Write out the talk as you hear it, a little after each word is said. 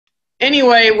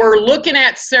Anyway, we're looking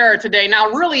at Sarah today.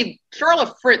 Now, really,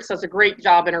 Sharla Fritz does a great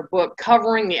job in her book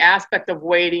covering the aspect of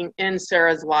waiting in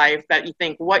Sarah's life that you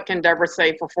think, what can Deborah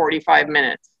say for 45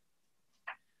 minutes?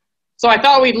 So I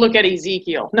thought we'd look at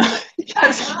Ezekiel. No,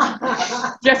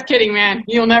 just kidding, man.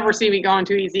 You'll never see me going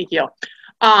to Ezekiel.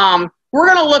 We're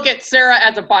going to look at Sarah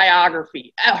as a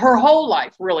biography, her whole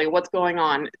life, really, what's going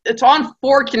on. It's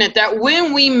unfortunate that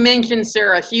when we mention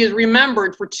Sarah, she is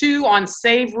remembered for two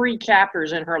unsavory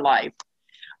chapters in her life.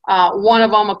 One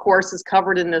of them, of course, is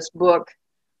covered in this book,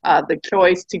 the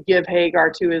choice to give Hagar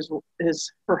to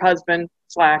her husband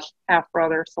 /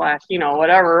 half-brother /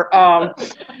 whatever.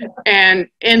 And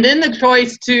then the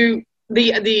choice to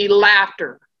the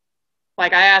laughter.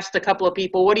 Like I asked a couple of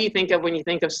people, what do you think of when you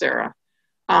think of Sarah?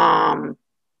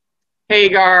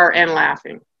 Hagar and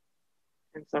laughing.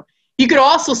 And so you could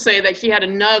also say that she had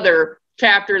another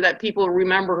chapter that people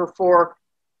remember her for,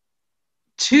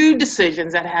 two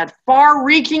decisions that had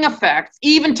far-reaching effects,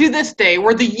 even to this day,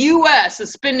 where the U.S.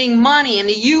 is spending money and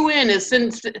the UN is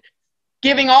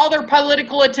giving all their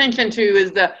political attention to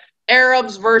is the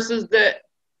Arabs versus the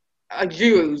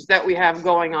Jews that we have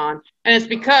going on. And it's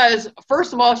because,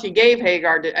 first of all, she gave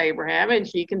Hagar to Abraham and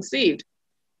she conceived.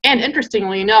 And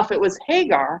interestingly enough, it was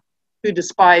Hagar who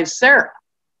despised Sarah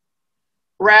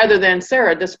rather than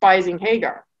Sarah despising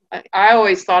Hagar. I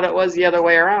always thought it was the other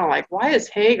way around. Like, why is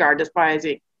Hagar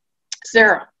despising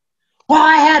Sarah? Well,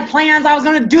 I had plans. I was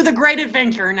going to do the great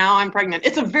adventure. Now I'm pregnant.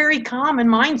 It's a very common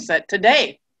mindset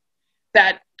today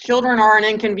that children are an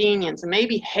inconvenience. And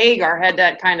maybe Hagar had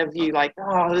that kind of view, like,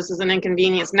 oh, this is an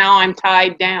inconvenience. Now I'm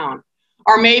tied down.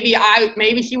 Or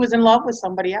maybe she was in love with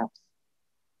somebody else.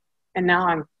 And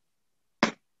now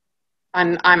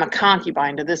I'm a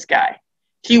concubine to this guy.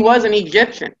 She was an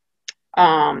Egyptian.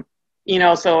 So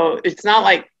it's not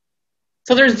like,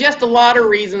 so there's just a lot of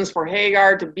reasons for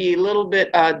Hagar to be a little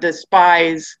bit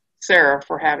despise Sarah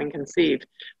for having conceived.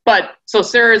 But so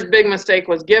Sarah's big mistake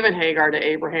was giving Hagar to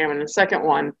Abraham, and the second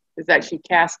one is that she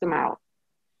cast him out.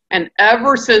 And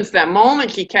ever since that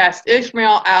moment she cast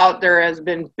Ishmael out, there has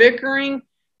been bickering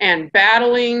and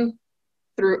battling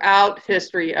throughout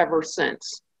history ever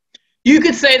since. You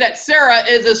could say that Sarah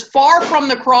is as far from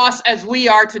the cross as we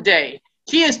are today.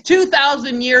 She is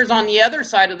 2,000 years on the other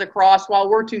side of the cross while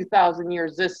we're 2,000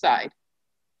 years this side.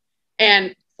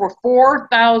 And for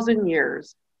 4,000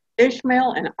 years,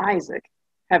 Ishmael and Isaac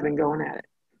have been going at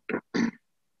it.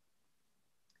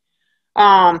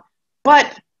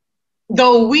 But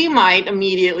though we might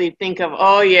immediately think of,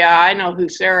 oh yeah, I know who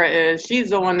Sarah is. She's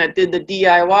the one that did the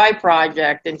DIY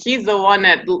project, and she's the one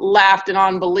that laughed in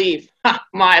unbelief.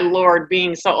 My Lord,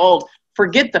 being so old.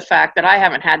 Forget the fact that I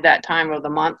haven't had that time of the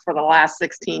month for the last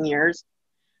 16 years.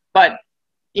 But,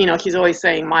 she's always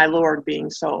saying, my Lord, being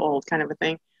so old, kind of a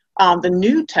thing. The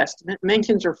New Testament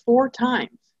mentions her 4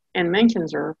 times and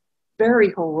mentions her very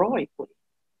heroically,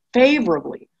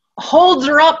 favorably, holds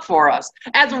her up for us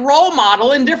as a role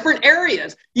model in different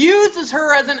areas, uses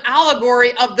her as an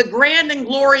allegory of the grand and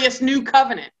glorious new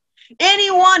covenant.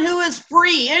 Anyone who is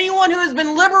free, anyone who has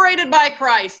been liberated by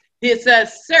Christ, it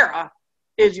says, Sarah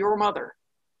is your mother.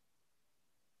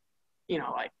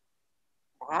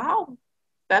 Wow,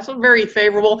 that's a very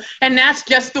favorable, and that's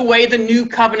just the way the new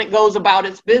covenant goes about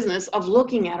its business of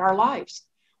looking at our lives.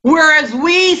 Whereas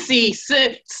we see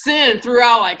sin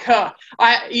throughout,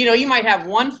 you might have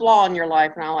one flaw in your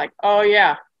life, and I'm like, oh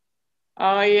yeah,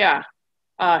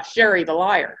 Sherry the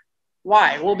liar.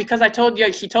 Why? Well, because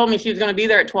she told me she was going to be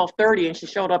there at 12:30, and she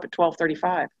showed up at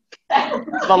 12:35.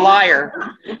 The liar.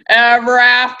 Ever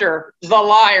after, the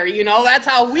liar. That's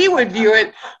how we would view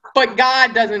it, but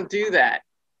God doesn't do that.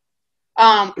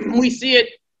 We see it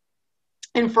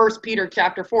in 1 Peter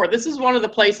chapter 4. This is one of the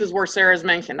places where Sarah's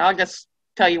mentioned. I'll just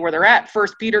tell you where they're at. 1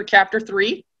 Peter chapter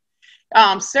 3.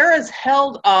 Sarah's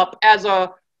held up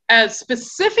as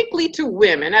specifically to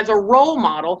women, as a role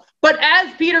model, but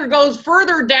as Peter goes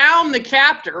further down the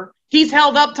chapter, he's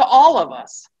held up to all of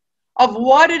us of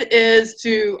what it is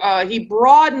he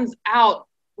broadens out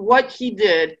what he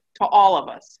did to all of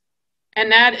us.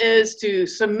 And that is to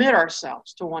submit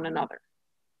ourselves to one another.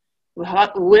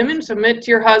 Women, submit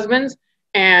to your husbands,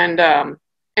 and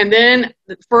then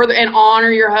further, and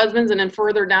honor your husbands, and then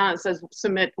further down it says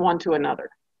submit one to another.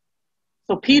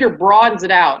 So Peter broadens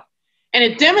it out,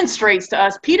 and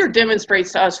Peter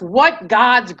demonstrates to us what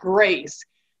God's grace,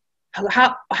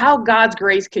 how God's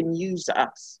grace can use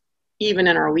us, even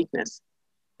in our weakness.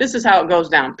 This is how it goes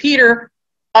down. Peter,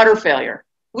 utter failure.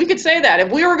 We could say that.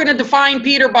 If we were going to define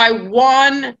Peter by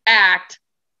one act,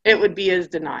 it would be his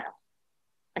denial.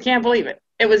 I can't believe it.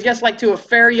 It was just like to a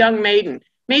fair young maiden,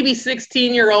 maybe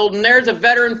 16-year-old, and there's a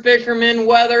veteran fisherman,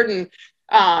 weathered, and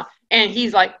And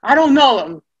he's like, I don't know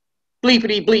him.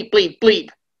 Bleepity, bleep, bleep, bleep.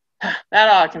 That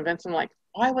ought to convince him, like,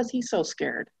 why was he so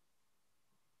scared?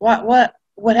 What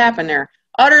happened there?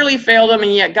 Utterly failed him,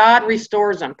 and yet God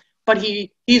restores him. But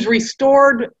he's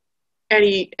restored,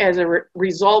 and as a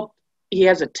result, he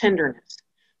has a tenderness.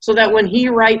 So that when he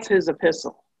writes his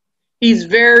epistle, he's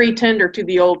very tender to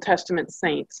the Old Testament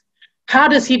saints. How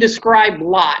does he describe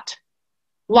Lot?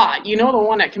 Lot, you know, the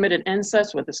one that committed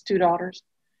incest with his 2 daughters?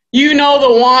 You know,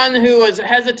 the one who was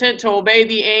hesitant to obey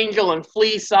the angel and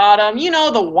flee Sodom? You know,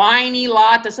 the whiny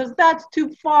Lot that says, that's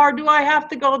too far. Do I have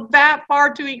to go that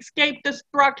far to escape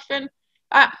destruction?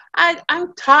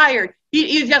 I'm tired.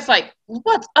 He's just like,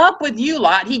 what's up with you,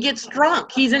 Lot? He gets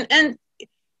drunk. And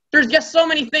there's just so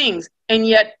many things. And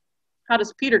yet, how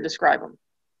does Peter describe him?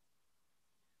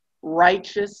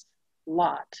 Righteous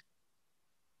Lot.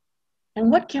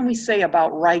 And what can we say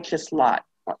about righteous Lot?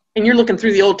 And you're looking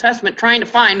through the Old Testament trying to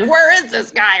find, where is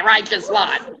this guy, righteous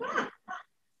Lot?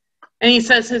 And he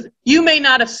says, you may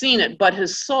not have seen it, but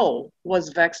his soul was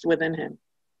vexed within him.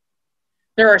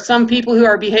 There are some people who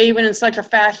are behaving in such a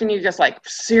fashion, you're just like,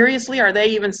 seriously, are they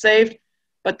even saved?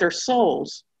 But their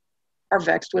souls are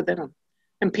vexed within them.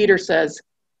 And Peter says,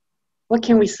 what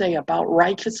can we say about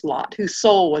righteous Lot, whose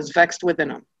soul was vexed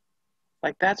within him?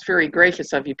 Like, that's very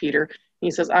gracious of you, Peter. And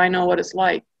he says, I know what it's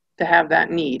like to have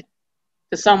that need.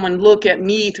 To someone look at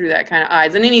me through that kind of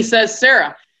eyes. And then he says,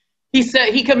 Sarah.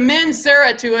 He commends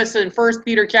Sarah to us in 1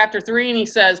 Peter chapter 3, and he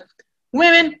says,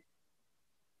 women,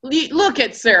 look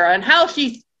at Sarah and how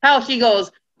she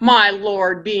goes, my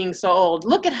Lord, being so old.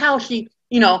 Look at how she,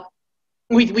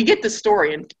 we get the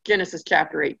story in Genesis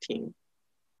chapter 18.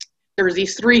 There's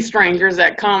these 3 strangers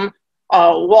that come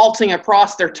waltzing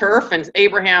across their turf, and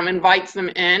Abraham invites them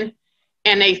in,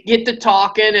 and they get to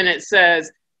talking, and it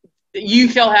says, you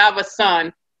shall have a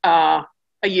son a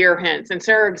year hence. And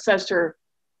Sarah says to her,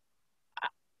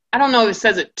 I don't know if it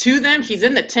says it to them. She's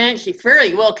in the tent. She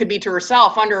fairly well could be to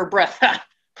herself under her breath.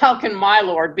 How can my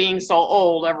Lord, being so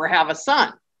old, ever have a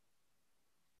son?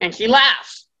 And she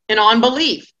laughs in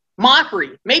unbelief,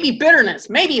 mockery, maybe bitterness,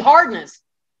 maybe hardness.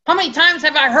 How many times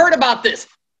have I heard about this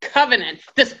covenant,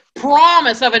 this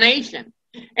promise of a nation?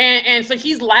 And so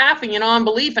she's laughing in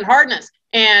unbelief and hardness.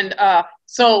 And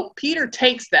so Peter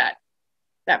takes that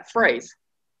phrase,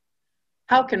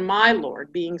 how can my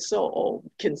Lord, being so old,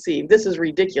 conceive? This is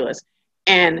ridiculous.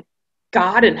 And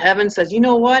God in heaven says, you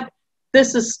know what?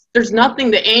 There's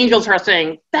nothing the angels are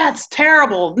saying, that's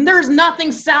terrible. There's nothing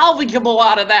salvageable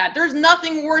out of that. There's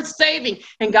nothing worth saving.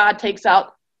 And God takes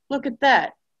out, look at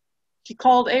that. She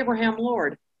called Abraham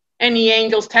Lord. And the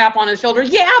angels tap on his shoulder.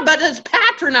 Yeah, but it's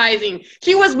patronizing.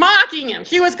 She was mocking him.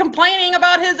 She was complaining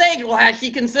about his age. Well, has she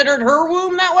considered her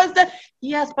womb? That was the...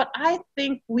 Yes, but I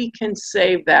think we can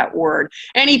save that word.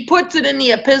 And he puts it in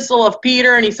the epistle of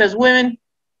Peter, and he says, women,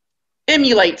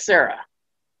 emulate Sarah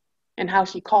and how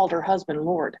she called her husband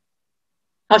Lord.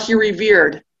 How she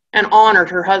revered and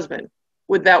honored her husband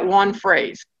with that one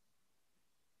phrase.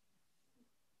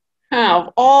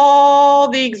 Of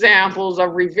all the examples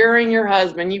of revering your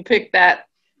husband, you pick that.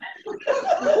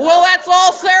 Well, that's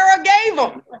all Sarah gave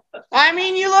him. I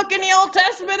mean, you look in the Old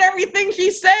Testament, everything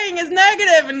she's saying is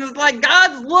negative, and it's like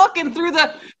God's looking through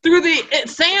the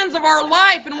sands of our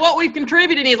life and what we've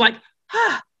contributed. And he's like,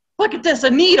 look at this, a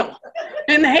needle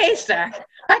in the haystack.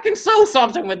 I can sew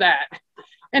something with that.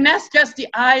 And that's just the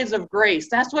eyes of grace.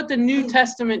 That's what the New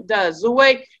Testament does. The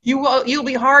way you'll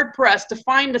be hard pressed to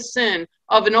find a sin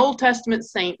of an Old Testament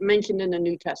saint mentioned in the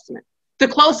New Testament. The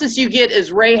closest you get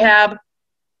is Rahab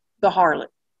the harlot.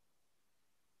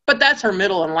 But that's her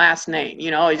middle and last name.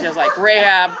 It's just like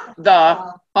Rahab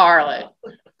the harlot.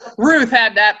 Ruth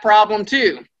had that problem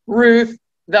too. Ruth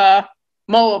the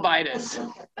Moabitess.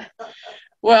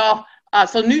 Well,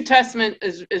 so New Testament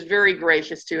is very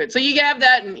gracious to it. So you have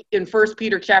that in 1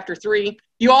 Peter chapter 3.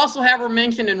 You also have her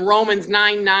mentioned in Romans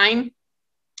 9:9,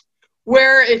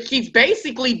 where she's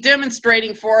basically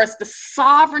demonstrating for us the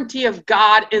sovereignty of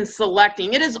God in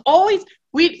selecting. It is always,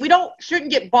 we shouldn't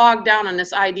get bogged down on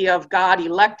this idea of God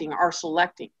electing or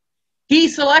selecting. He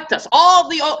selects us.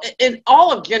 All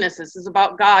of Genesis is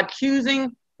about God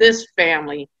choosing this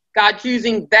family, God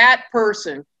choosing that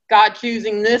person, God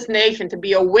choosing this nation to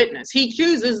be a witness. He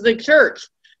chooses the church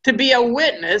to be a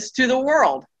witness to the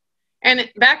world. And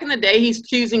back in the day, he's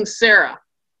choosing Sarah.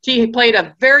 She played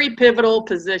a very pivotal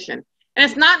position. And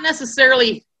it's not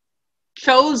necessarily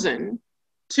chosen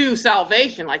to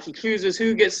salvation, like he chooses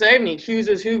who gets saved and he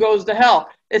chooses who goes to hell.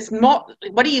 It's not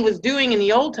what he was doing in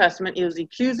the Old Testament. He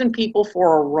choosing people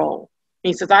for a role. And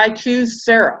he says, I choose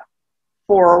Sarah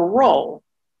for a role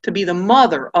to be the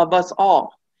mother of us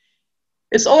all.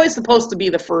 It's always supposed to be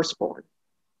the firstborn.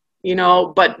 you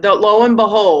know, but lo and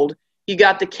behold, you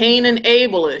got the Cain and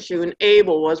Abel issue, and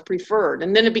Abel was preferred.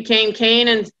 And then it became Cain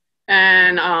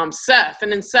and Seth,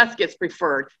 and then Seth gets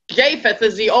preferred. Japheth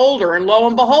is the older, and lo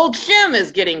and behold, Shem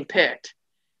is getting picked.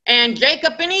 And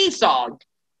Jacob and Esau.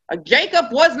 Jacob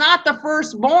was not the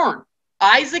firstborn.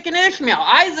 Isaac and Ishmael.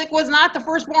 Isaac was not the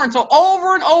firstborn. So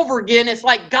over and over again, it's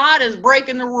like God is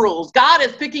breaking the rules. God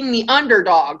is picking the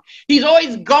underdog. He's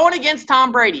always going against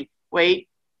Tom Brady. Wait,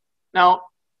 no,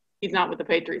 he's not with the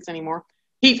Patriots anymore.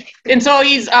 So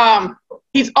he's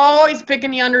always picking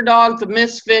the underdog, the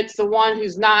misfits, the one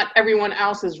who's not everyone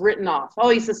else is written off. Oh,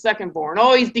 he's the second born.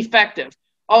 Oh, he's defective.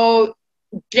 Oh,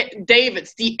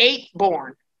 David's the 8th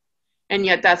born. And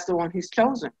yet that's the one who's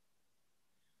chosen.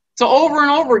 So over and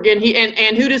over again,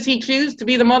 and who does he choose to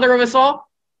be the mother of us all?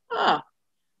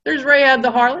 There's Rahab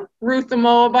the harlot, Ruth the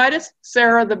Moabitess,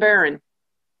 Sarah the barren.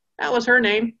 That was her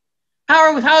name.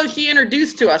 How is she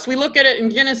introduced to us? We look at it in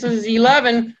Genesis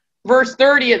 11, verse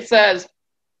 30. It says,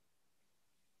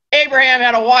 Abraham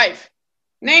had a wife.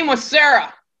 Name was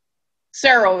Sarah.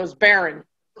 Sarah was barren.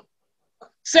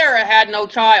 Sarah had no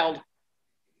child.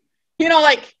 You know,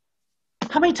 like,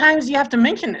 how many times do you have to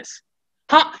mention this?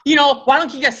 You know, why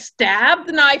don't you just stab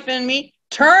the knife in me,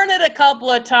 turn it a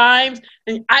couple of times,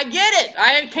 and I get it.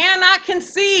 I cannot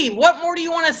conceive. What more do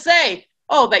you want to say?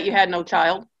 Oh, that you had no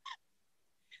child.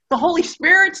 The Holy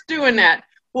Spirit's doing that.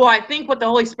 Well, I think what the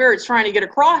Holy Spirit's trying to get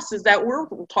across is that we're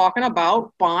talking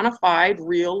about bona fide,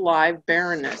 real, live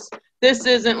barrenness. This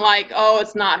isn't like, oh,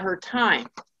 it's not her time.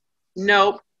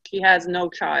 Nope, she has no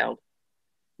child.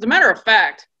 As a matter of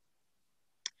fact,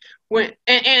 and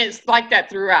it's like that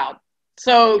throughout.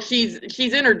 So she's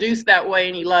introduced that way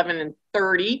in 11 and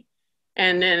 30.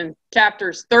 And then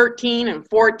chapters 13 and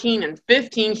 14 and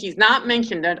 15, she's not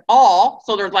mentioned at all.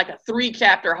 So there's like a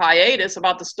 3-chapter hiatus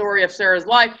about the story of Sarah's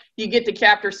life. You get to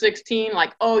chapter 16,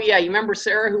 like, oh yeah, you remember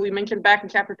Sarah who we mentioned back in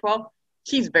chapter 12?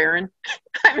 She's barren.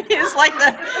 I mean, it's like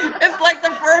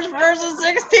the first verse of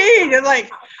 16. It's like,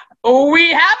 we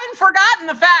haven't forgotten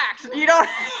the facts, you know.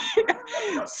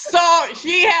 So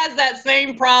she has that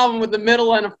same problem with the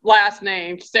middle and last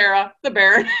name, Sarah the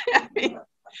barren.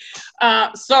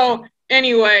 So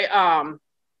anyway,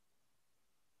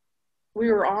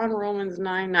 we were on Romans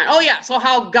 9:9. Oh yeah, so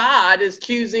how God is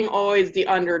choosing always the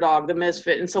underdog, the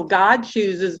misfit. And so God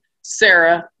chooses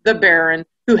Sarah the barren,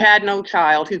 who had no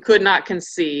child, who could not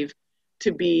conceive,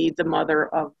 to be the mother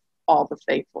of all the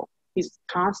faithful. He's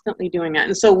constantly doing that.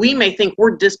 And so we may think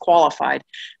we're disqualified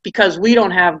because we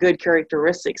don't have good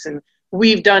characteristics, and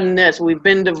we've done this, we've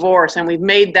been divorced, and we've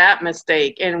made that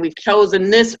mistake, and we've chosen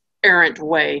this errant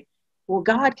way. Well,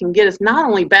 God can get us not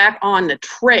only back on the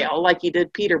trail like he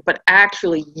did Peter, but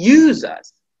actually use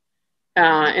us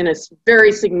in a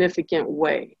very significant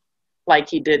way like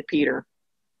he did Peter.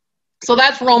 So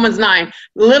that's Romans 9. A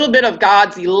little bit of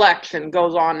God's election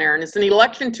goes on there, and it's an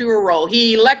election to a role.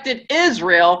 He elected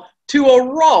Israel to a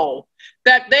role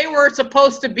that they were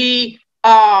supposed to be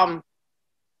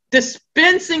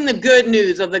dispensing the good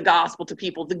news of the gospel to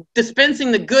people,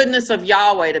 dispensing the goodness of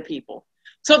Yahweh to people.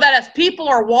 So that as people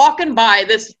are walking by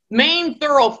this main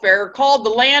thoroughfare called the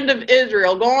land of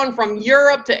Israel, going from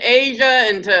Europe to Asia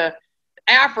and to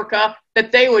Africa,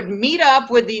 that they would meet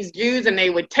up with these Jews and they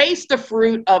would taste the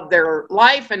fruit of their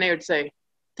life, and they would say,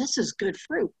 this is good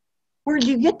fruit. Where did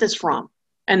you get this from?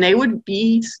 And they would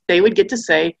get to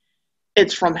say,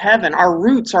 it's from heaven. Our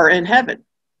roots are in heaven.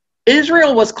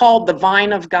 Israel was called the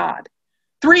vine of God.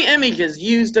 3 images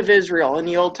used of Israel in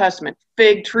the Old Testament: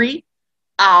 fig tree,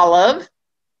 olive,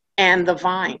 and the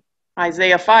vine.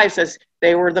 Isaiah 5 says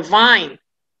they were the vine.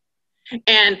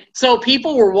 And so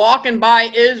people were walking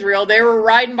by Israel. They were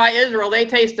riding by Israel. They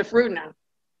taste the fruit now.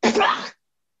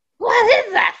 What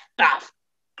is that stuff?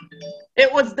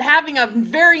 It was having a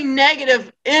very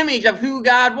negative image of who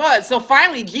God was. So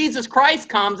finally, Jesus Christ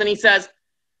comes and he says,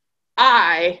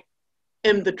 I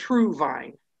am the true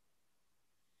vine.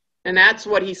 And that's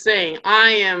what he's saying. I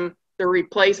am the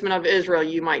replacement of Israel,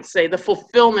 you might say, the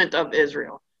fulfillment of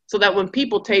Israel. So that when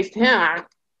people taste him,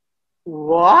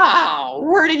 wow,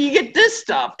 where did you get this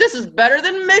stuff? This is better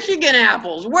than Michigan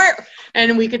apples. Where?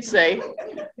 And we could say,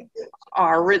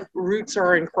 our roots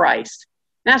are in Christ.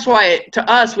 That's why to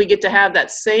us, we get to have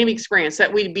that same experience,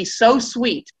 that we'd be so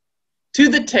sweet to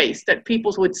the taste that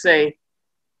people would say,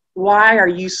 why are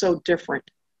you so different?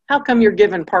 How come you're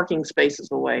giving parking spaces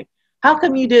away? How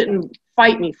come you didn't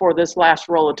fight me for this last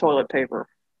roll of toilet paper?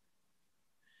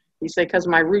 You say, because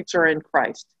my roots are in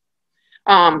Christ.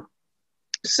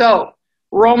 So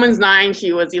Romans 9,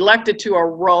 she was elected to a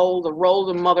role, the role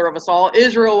of the mother of us all.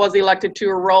 Israel was elected to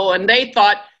a role, and they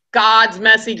thought God's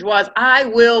message was, I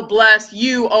will bless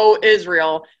you, O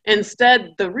Israel.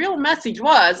 Instead, the real message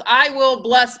was, I will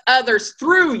bless others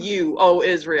through you, O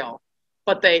Israel.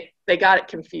 But they got it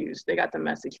confused. They got the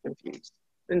message confused.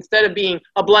 Instead of being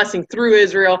a blessing through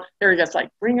Israel, they're just like,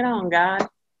 bring it on, God.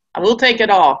 I will take it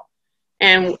all.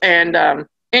 And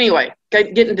anyway,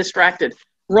 getting distracted.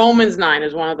 Romans 9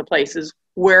 is one of the places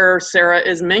where Sarah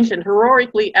is mentioned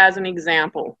heroically as an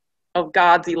example of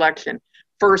God's election.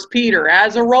 1 Peter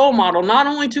as a role model, not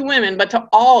only to women, but to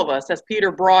all of us, as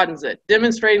Peter broadens it,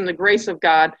 demonstrating the grace of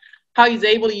God, how he's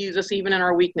able to use us even in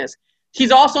our weakness.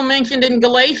 She's also mentioned in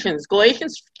Galatians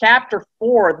chapter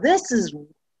 4. This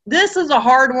is a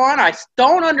hard one. I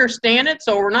don't understand it,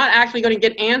 so we're not actually going to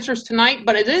get answers tonight,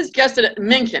 but it is just a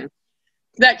mention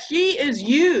that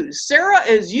Sarah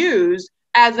is used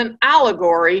as an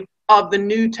allegory of the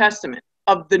New Testament,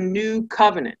 of the New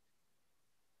Covenant.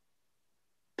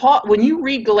 Paul, when you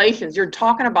read Galatians, you're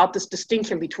talking about this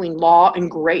distinction between law and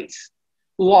grace,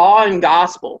 law and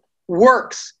gospel,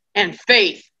 works and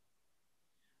faith.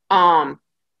 And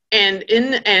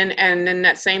in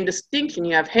that same distinction,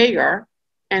 you have Hagar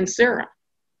and Sarah.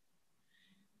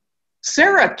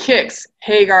 Sarah kicks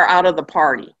Hagar out of the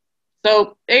party.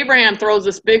 So Abraham throws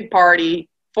this big party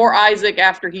for Isaac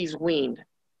after he's weaned.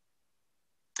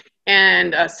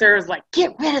 And Sarah's like,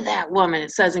 get rid of that woman, it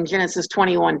says in Genesis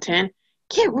 21:10.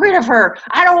 Get rid of her.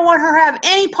 I don't want her to have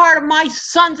any part of my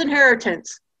son's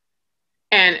inheritance.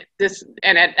 And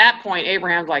at that point,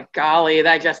 Abraham's like, golly,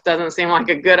 that just doesn't seem like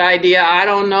a good idea. I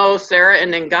don't know, Sarah.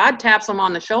 And then God taps him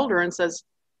on the shoulder and says,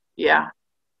 yeah,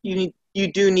 you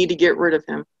do need to get rid of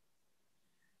him.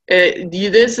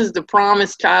 This is the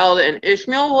promised child, and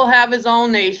Ishmael will have his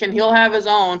own nation. He'll have his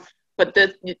own, but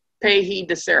pay heed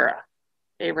to Sarah.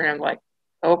 Abraham's like,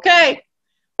 okay.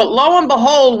 But lo and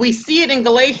behold, we see it in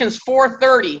Galatians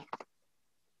 4:30,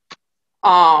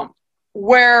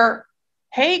 where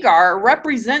Hagar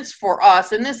represents for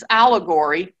us in this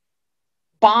allegory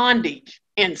bondage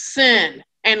and sin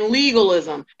and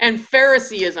legalism and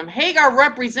Phariseeism. Hagar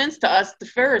represents to us the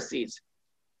Pharisees.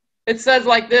 It says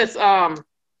like this,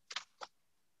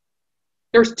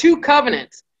 there's two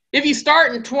covenants. If you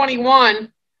start in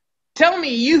 21, tell me,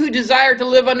 you who desire to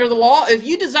live under the law, if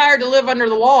you desire to live under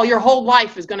the law, your whole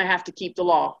life is going to have to keep the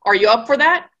law. Are you up for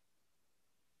that?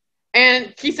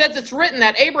 And she says it's written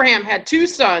that Abraham had two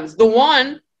sons, the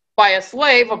one by a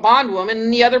slave, a bondwoman,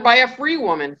 and the other by a free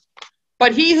woman.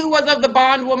 But he who was of the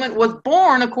bondwoman was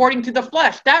born according to the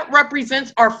flesh. That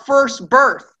represents our first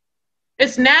birth.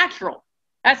 It's natural.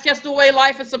 That's just the way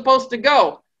life is supposed to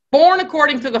go. Born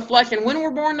according to the flesh. And when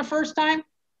we're born the first time,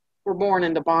 we're born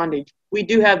into bondage. We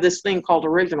do have this thing called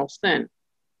original sin.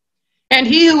 And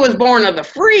he who was born of the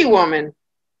free woman,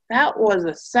 that was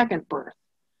a second birth.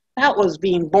 That was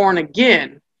being born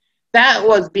again. That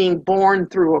was being born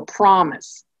through a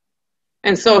promise.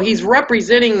 And so he's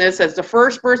representing this as the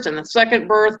first birth and the second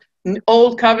birth,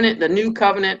 old covenant, the new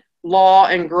covenant, law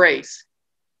and grace.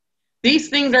 These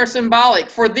things are symbolic,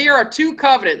 for there are two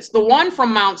covenants. The one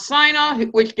from Mount Sinai,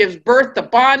 which gives birth to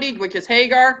bondage, which is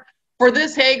Hagar. For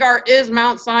this Hagar is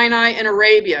Mount Sinai in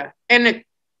Arabia. And it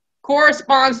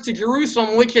corresponds to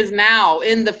Jerusalem, which is now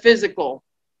in the physical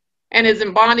and is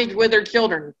in bondage with her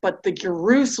children. But the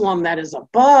Jerusalem that is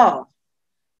above,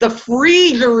 the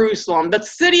free Jerusalem, the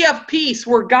city of peace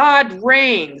where God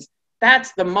reigns,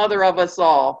 that's the mother of us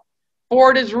all.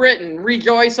 For it is written,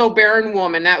 rejoice, O barren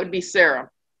woman. That would be Sarah.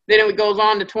 Then it goes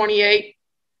on to 28.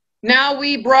 Now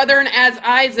we, brethren, as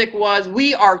Isaac was,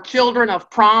 we are children of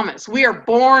promise. We are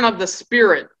born of the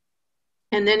Spirit.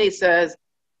 And then he says,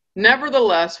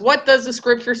 nevertheless, what does the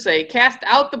scripture say? Cast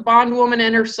out the bondwoman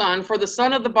and her son, for the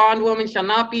son of the bondwoman shall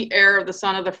not be heir of the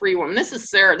son of the free woman. This is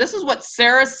Sarah. This is what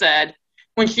Sarah said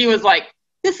when she was like,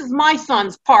 this is my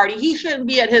son's party. He shouldn't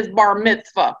be at his bar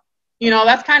mitzvah. You know,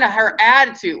 that's kind of her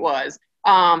attitude was.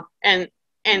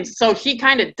 And so she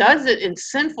kind of does it in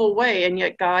sinful way, and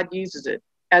yet God uses it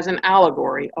as an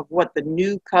allegory of what the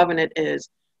new covenant is.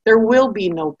 There will be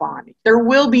no bondage. There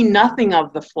will be nothing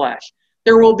of the flesh.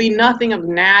 There will be nothing of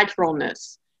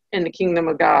naturalness in the kingdom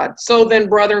of God. So then,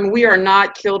 brethren, we are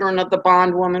not children of the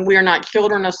bondwoman. We are not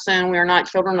children of sin. We are not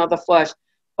children of the flesh,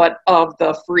 but of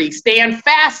the free. Stand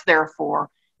fast, therefore,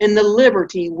 in the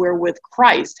liberty wherewith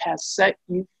Christ has set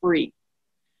you free.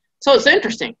 So it's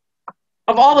interesting.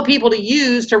 Of all the people to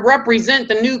use to represent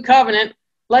the new covenant,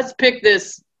 let's pick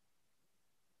this.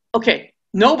 Okay,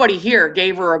 nobody here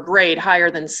gave her a grade higher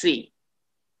than C.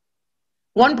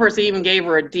 One person even gave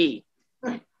her a D.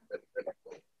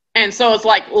 And so it's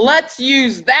like, let's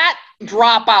use that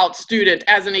dropout student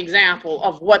as an example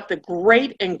of what the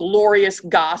great and glorious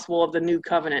gospel of the new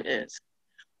covenant is.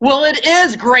 Well, it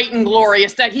is great and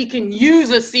glorious that he can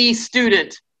use a C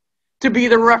student to be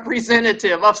the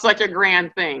representative of such a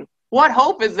grand thing. What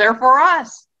hope is there for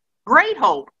us? Great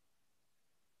hope.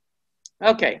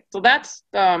 Okay, so that's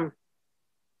the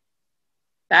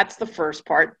first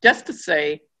part. Just to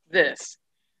say this.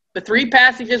 The three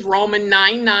passages, Romans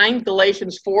 9:9,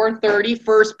 Galatians 4:30,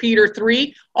 1 Peter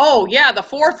 3. Oh, yeah, the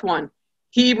fourth one,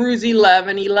 Hebrews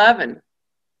 11:11.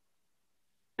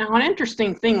 Now, an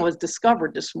interesting thing was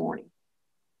discovered this morning,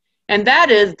 and that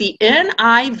is the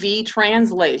NIV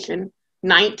translation,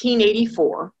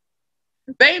 1984.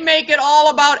 They make it all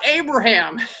about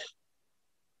Abraham.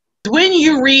 When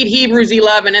you read Hebrews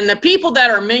 11 and the people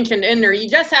that are mentioned in there, you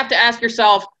just have to ask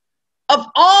yourself, of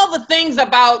all the things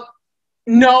about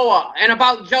Noah and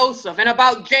about Joseph and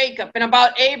about Jacob and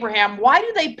about Abraham, why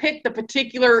do they pick the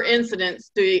particular incidents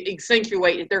to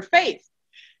accentuate their faith?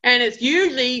 And it's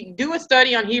usually do a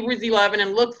study on Hebrews 11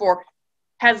 and look for,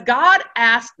 has God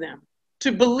asked them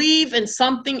to believe in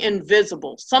something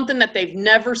invisible, something that they've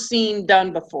never seen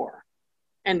done before?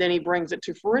 And then he brings it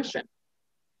to fruition.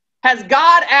 Has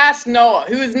God asked Noah,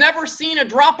 who has never seen a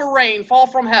drop of rain fall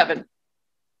from heaven,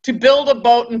 to build a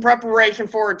boat in preparation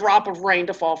for a drop of rain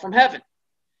to fall from heaven?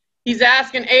 He's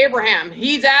asking Abraham,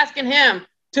 he's asking him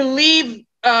to leave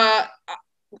Ur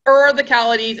of the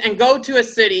Chaldees and go to a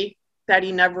city that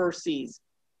he never sees.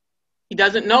 He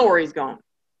doesn't know where he's going.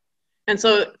 And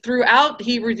so throughout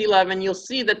Hebrews 11, you'll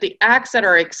see that the acts that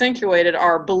are accentuated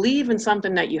are believe in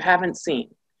something that you haven't seen.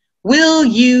 Will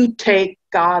you take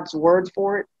God's word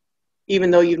for it,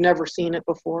 even though you've never seen it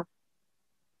before?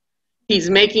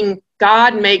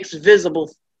 God makes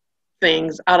visible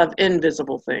things out of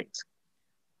invisible things.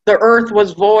 The earth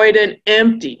was void and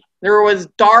empty. There was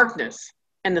darkness,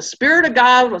 and the Spirit of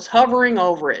God was hovering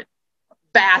over it.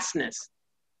 Vastness.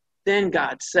 Then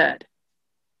God said,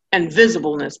 and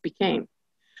visibleness became.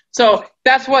 So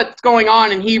that's what's going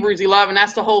on in Hebrews 11.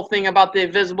 That's the whole thing about the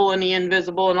visible and the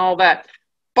invisible and all that.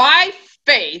 By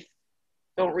faith,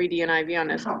 don't read the NIV on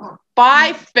this.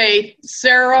 By faith,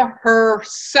 Sarah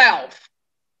herself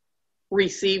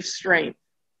received strength.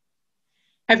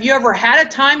 Have you ever had a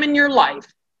time in your life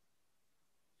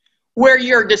where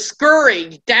you're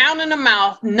discouraged, down in the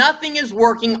mouth, nothing is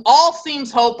working, all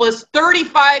seems hopeless,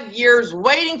 35 years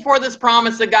waiting for this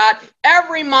promise of God?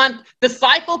 Every month, the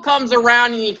cycle comes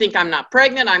around and you think, I'm not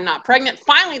pregnant.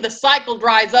 Finally, the cycle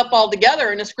dries up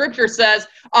altogether, and the scripture says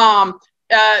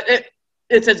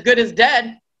it's as good as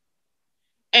dead,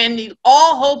 and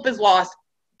all hope is lost.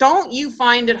 Don't you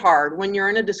find it hard when you're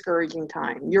in a discouraging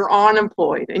time, you're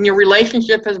unemployed, and your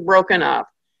relationship has broken up,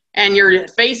 and you're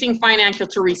facing financial,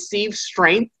 to receive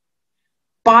strength?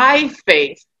 By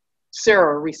faith,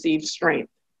 Sarah received strength.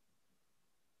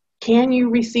 Can you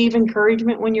receive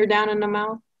encouragement when you're down in the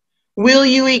mouth? Will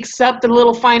you accept a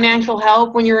little financial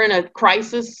help when you're in a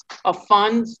crisis of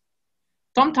funds?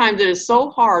 Sometimes it is so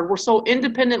hard. We're so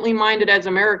independently minded as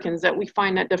Americans that we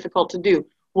find that difficult to do.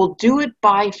 We'll do it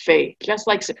by faith. Just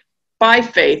like by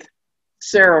faith,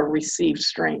 Sarah received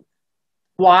strength.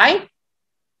 Why?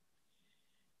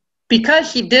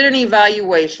 Because she did an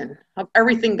evaluation of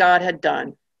everything God had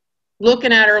done,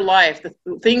 looking at her life, the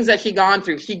things that she'd gone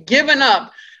through. She'd given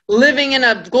up living in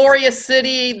a glorious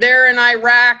city there in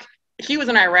Iraq. She was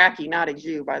an Iraqi, not a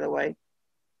Jew, by the way.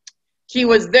 She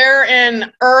was there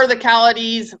in Ur the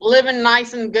Chaldees, living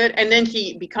nice and good, and then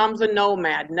she becomes a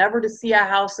nomad, never to see a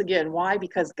house again. Why?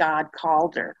 Because God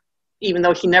called her. Even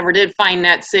though she never did find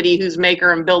that city whose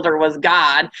maker and builder was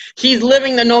God. She's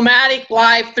living the nomadic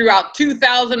life throughout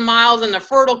 2,000 miles in the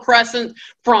Fertile Crescent,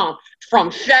 from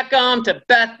Shechem to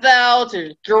Bethel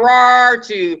to Gerar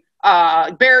to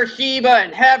Beersheba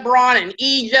and Hebron and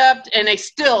Egypt, and they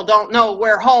still don't know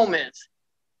where home is.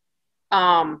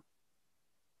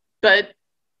 But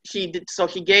she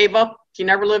gave up. She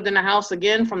never lived in a house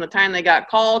again from the time they got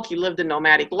called. She lived a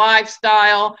nomadic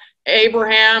lifestyle.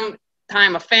 Abraham,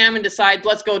 time of famine, decides,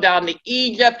 let's go down to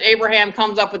Egypt. Abraham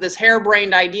comes up with this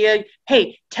harebrained idea.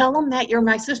 Hey, tell them that you're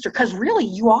my sister, because really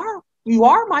you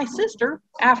are my sister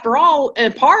after all,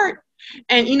 in part.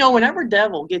 And whenever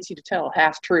devil gets you to tell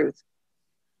half truth,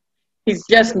 he's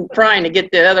just trying to get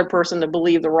the other person to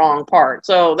believe the wrong part.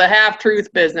 So the half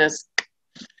truth business.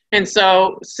 And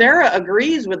so Sarah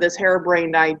agrees with this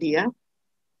harebrained idea,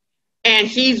 and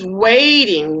she's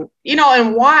waiting,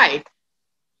 and why?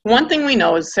 One thing we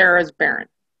know is Sarah's barren.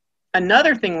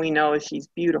 Another thing we know is she's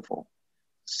beautiful.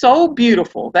 So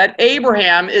beautiful that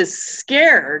Abraham is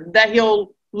scared that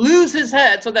he'll lose his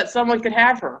head so that someone could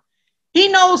have her. He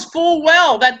knows full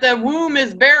well that the womb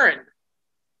is barren.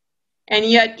 And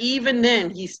yet even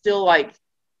then he's still like,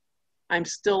 I'm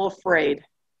still afraid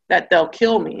that they'll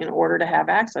kill me in order to have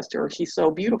access to her. She's so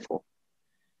beautiful.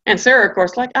 And Sarah, of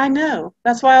course, like, I know.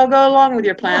 That's why I'll go along with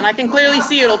your plan. I can clearly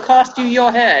see it'll cost you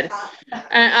your head.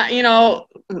 And, you know,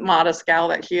 modest gal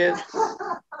that she is.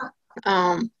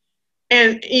 And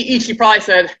she probably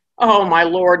said, oh, my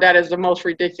Lord, that is the most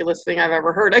ridiculous thing I've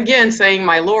ever heard. Again, saying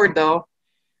my Lord, though.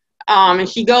 And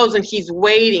she goes and she's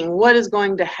waiting. What is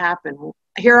going to happen?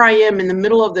 Here I am in the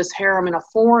middle of this harem in a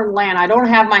foreign land. I don't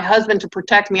have my husband to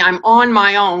protect me. I'm on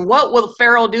my own. What will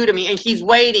Pharaoh do to me? And she's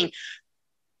waiting.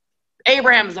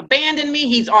 Abraham has abandoned me.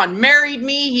 He's unmarried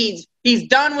me. He's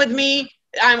done with me.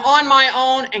 I'm on my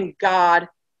own. And God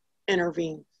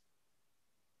intervenes.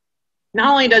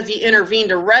 Not only does he intervene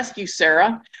to rescue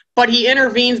Sarah, but he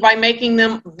intervenes by making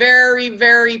them very,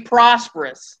 very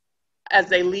prosperous as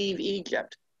they leave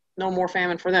Egypt. No more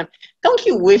famine for them. Don't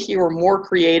you wish you were more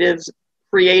creative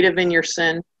in your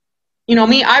sin? You know,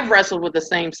 me, I've wrestled with the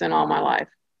same sin all my life.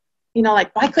 You know,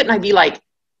 like, why couldn't I be like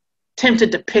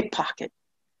tempted to pickpocket?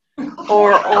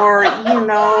 Or you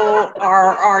know,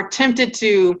 are tempted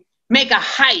to make a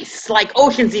heist like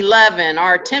Ocean's 11,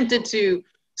 are tempted to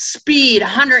speed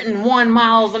 101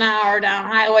 miles an hour down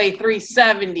Highway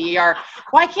 370, or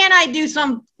why can't I do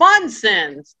some fun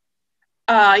sins?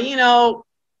 You know,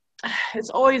 it's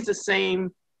always the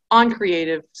same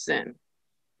uncreative sin.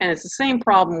 And it's the same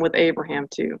problem with Abraham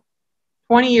too.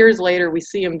 20 years later, we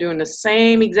see him doing the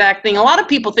same exact thing. A lot of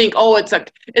people think, oh, it's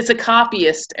a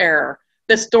copyist error.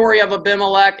 The story of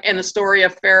Abimelech and the story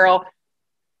of Pharaoh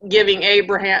giving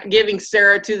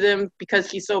Sarah to them because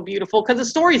she's so beautiful, because the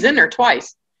story's in there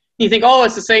twice. You think, oh,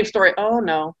 it's the same story. Oh,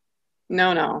 no.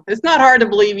 It's not hard to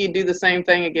believe you do the same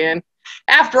thing again.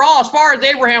 After all, as far as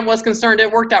Abraham was concerned,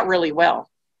 it worked out really well.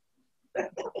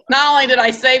 Not only did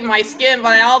I save my skin,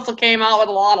 but I also came out with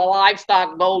a lot of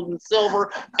livestock, gold and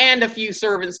silver, and a few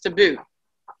servants to boot.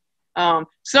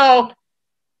 So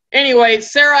anyway,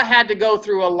 Sarah had to go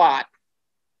through a lot.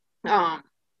 All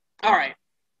right.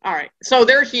 So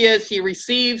there she is. She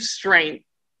receives strength.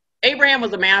 Abraham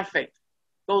was a man of faith.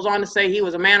 Goes on to say he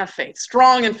was a man of faith,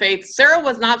 strong in faith. Sarah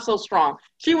was not so strong.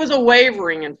 She was a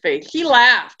wavering in faith. She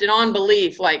laughed in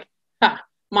unbelief, like,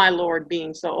 my Lord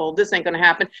being so old, this ain't going to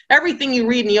happen. Everything you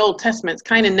read in the Old Testament is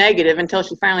kind of negative until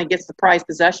she finally gets the prized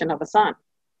possession of a son.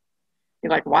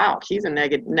 You're like, wow, she's a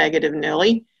negative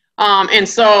Nilly. And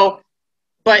so,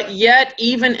 but yet,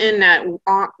 even in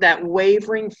that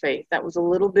wavering faith that was a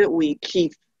little bit weak,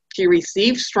 she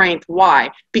received strength.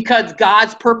 Why? Because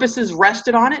God's purposes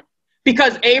rested on it.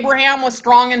 Because Abraham was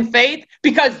strong in faith?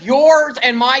 Because yours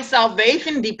and my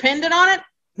salvation depended on it?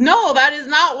 No, that is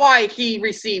not why he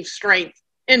received strength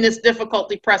in this difficult,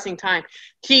 depressing time.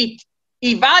 He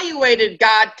evaluated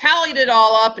God, tallied it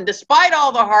all up, and despite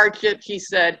all the hardships, he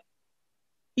said,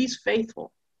 he's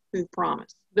faithful who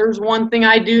promised. There's one thing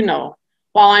I do know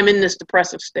while I'm in this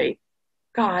depressive state.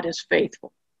 God is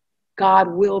faithful. God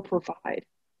will provide.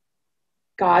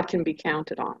 God can be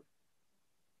counted on.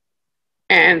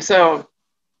 And so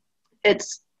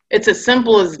it's as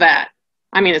simple as that.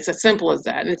 I mean, it's as simple as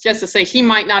that. It's just to say she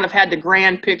might not have had the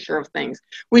grand picture of things.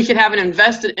 We should have an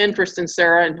invested interest in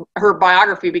Sarah and her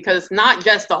biography, because it's not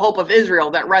just the hope of Israel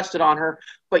that rested on her,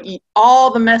 but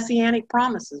all the messianic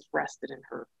promises rested in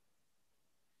her.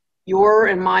 Your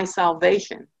and my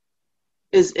salvation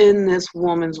is in this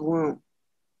woman's womb.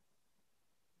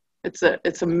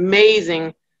 It's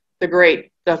amazing.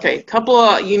 A couple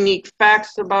of unique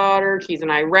facts about her. She's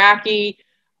an Iraqi.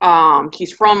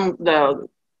 She's from the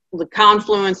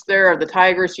confluence there of the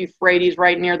Tigris, Euphrates,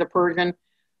 right near the Persian,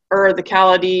 or the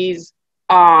Chaldees.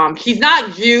 She's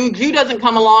not Jew. Jew doesn't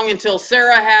come along until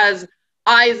Sarah has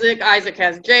Isaac. Isaac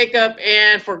has Jacob.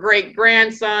 And for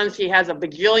great-grandsons, she has a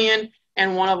bajillion,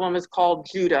 and one of them is called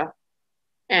Judah.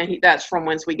 And that's from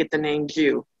whence we get the name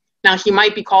Jew. Now, she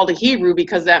might be called a Hebrew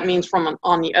because that means from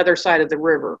on the other side of the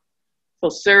river. So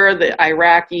Sarah, the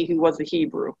Iraqi, who was a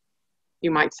Hebrew.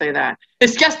 You might say that.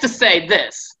 It's just to say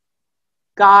this.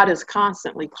 God is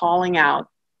constantly calling out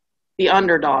the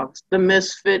underdogs, the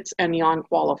misfits, and the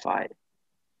unqualified.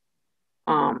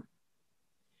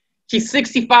 She's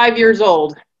 65 years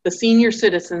old. The senior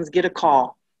citizens get a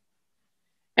call.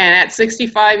 And at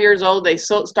 65 years old, they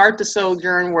start the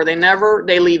sojourn where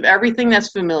they leave everything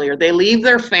that's familiar. They leave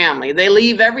their family. They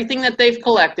leave everything that they've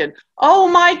collected. Oh,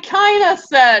 my china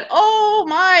set. Oh,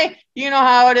 my. You know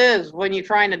how it is when you're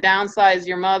trying to downsize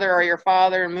your mother or your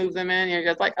father and move them in. You're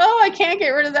just like, oh, I can't get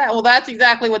rid of that. Well, that's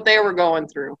exactly what they were going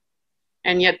through.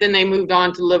 And yet then they moved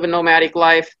on to live a nomadic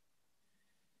life.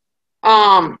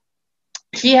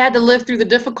 She had to live through the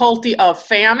difficulty of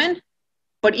famine,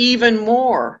 but even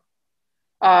more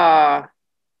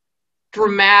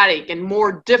dramatic and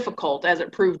more difficult as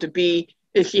it proved to be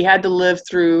is she had to live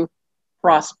through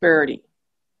prosperity.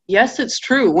 Yes, it's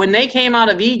true. When they came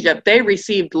out of Egypt, they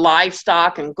received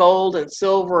livestock and gold and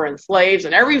silver and slaves,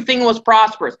 and everything was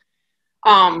prosperous.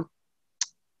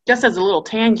 Just as a little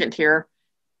tangent here,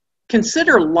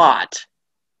 consider Lot.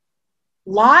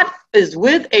 Lot is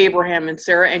with Abraham and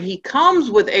Sarah, and he comes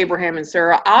with Abraham and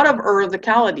Sarah out of Ur of the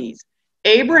Chaldees.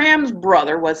 Abraham's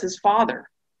brother was his father,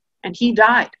 and he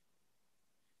died.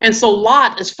 And so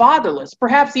Lot is fatherless,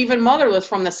 perhaps even motherless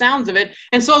from the sounds of it.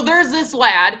 And so there's this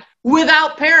lad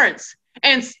without parents.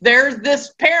 And there's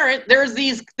this parent, there's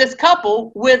this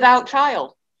couple without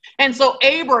child. And so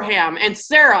Abraham and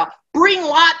Sarah bring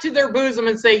Lot to their bosom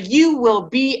and say, you will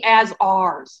be as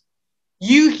ours.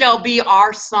 You shall be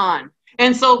our son.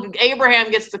 And so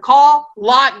Abraham gets the call.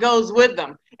 Lot goes with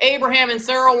them. Abraham and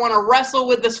Sarah want to wrestle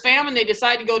with this famine. They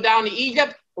decide to go down to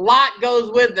Egypt. Lot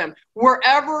goes with them.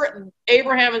 Wherever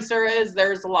Abraham and Sarah is,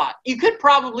 there's Lot. You could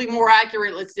probably more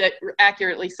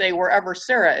accurately say wherever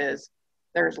Sarah is,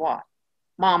 there's Lot,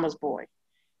 mama's boy.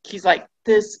 She's like,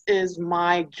 this is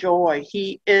my joy.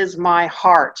 He is my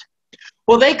heart.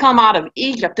 Well, they come out of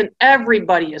Egypt and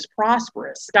everybody is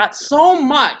prosperous. Got so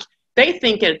much. They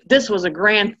think this was a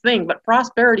grand thing, but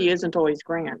prosperity isn't always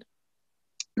grand.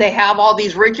 They have all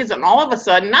these riches, and all of a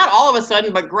sudden, not all of a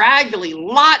sudden, but gradually,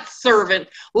 Lot's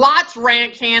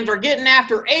ranch hands are getting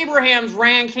after Abraham's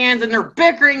ranch hands, and they're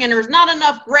bickering, and there's not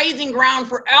enough grazing ground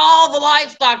for all the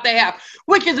livestock they have,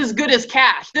 which is as good as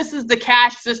cash. This is the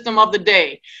cash system of the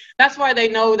day. That's why they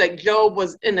know that Job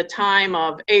was in the time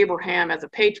of Abraham as a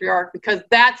patriarch, because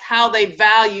that's how they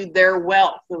valued their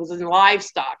wealth. It was in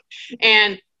livestock.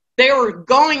 And they were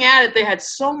going at it. They had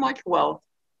so much wealth,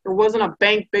 there wasn't a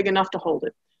bank big enough to hold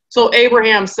it. So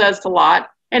Abraham says to Lot,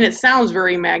 and it sounds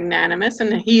very magnanimous,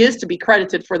 and he is to be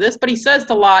credited for this, but he says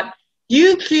to Lot,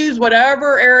 you choose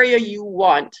whatever area you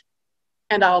want,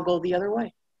 and I'll go the other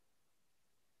way.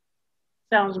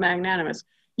 Sounds magnanimous.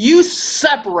 You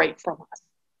separate from us.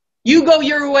 You go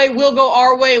your way, we'll go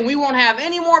our way, and we won't have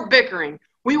any more bickering.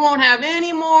 We won't have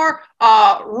any more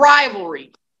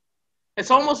rivalry. It's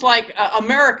almost like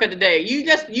America today.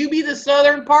 You be the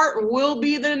southern part, we'll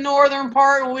be the northern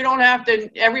part, and we don't have to,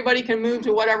 everybody can move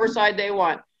to whatever side they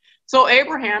want. So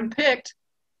Abraham picked,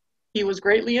 he was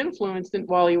greatly influenced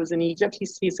while he was in Egypt.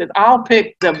 He said, I'll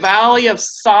pick the valley of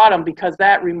Sodom because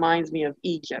that reminds me of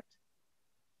Egypt.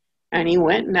 And he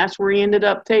went, and that's where he ended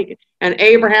up taking. And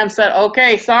Abraham said,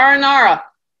 okay, sayonara.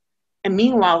 And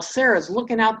meanwhile, Sarah's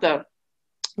looking out the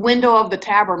window of the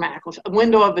tabernacle,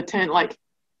 window of the tent, like,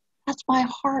 that's my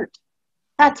heart.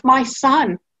 That's my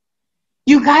son.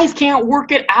 You guys can't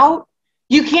work it out.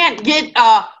 You can't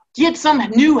get some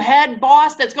new head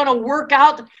boss that's going to work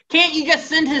out. Can't you just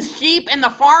send his sheep and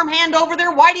the farmhand over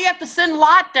there? Why do you have to send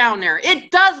Lot down there? It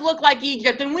does look like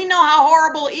Egypt, and we know how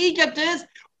horrible Egypt is.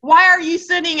 Why are you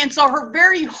sitting? And so her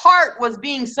very heart was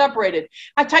being separated.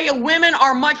 I tell you, women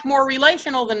are much more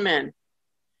relational than men.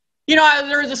 You know,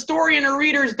 there's a story in a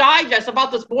Reader's Digest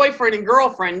about this boyfriend and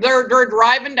girlfriend. They're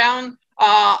driving down,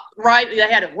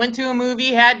 they went to a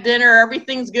movie, had dinner,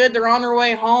 everything's good. They're on their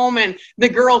way home, and the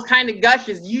girl kind of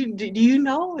gushes, do you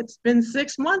know it's been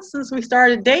 6 months since we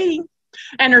started dating?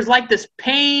 And there's like this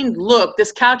pained look,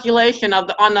 this calculation on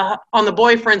the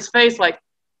boyfriend's face, like,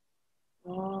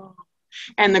 oh.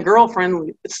 And the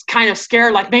girlfriend is kind of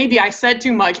scared, like maybe I said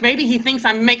too much. Maybe he thinks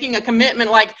I'm making a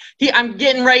commitment, like I'm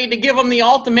getting ready to give him the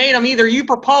ultimatum. Either you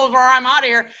propose or I'm out of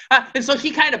here. And so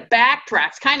she kind of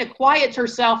backtracks, kind of quiets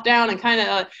herself down and kind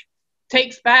of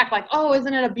takes back like, oh,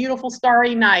 isn't it a beautiful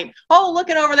starry night? Oh, look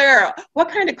at over there. What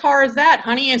kind of car is that,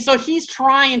 honey? And so she's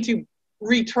trying to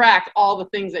retract all the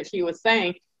things that she was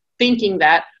saying, thinking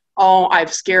that, oh,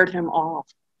 I've scared him off.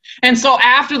 And so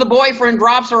after the boyfriend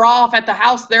drops her off at the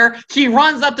house there, she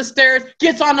runs up the stairs,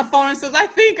 gets on the phone and says, I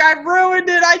think I've ruined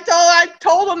it. I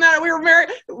told him that we were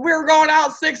married, we were going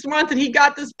out 6 months, and he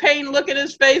got this pain look at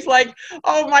his face like,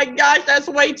 oh my gosh, that's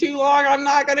way too long. I'm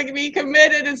not going to be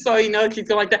committed. And so, you know, she's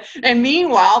going like that. And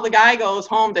meanwhile, the guy goes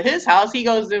home to his house. He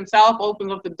goes to himself,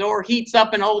 opens up the door, heats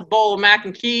up an old bowl of mac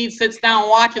and cheese, sits down,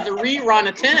 watches a rerun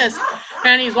of tennis.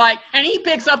 And he's like, and he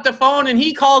picks up the phone and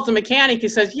he calls the mechanic. He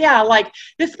says, yeah, like,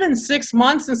 it's been 6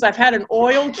 months since I've had an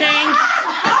oil change.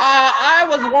 I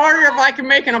was wondering if I could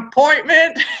make an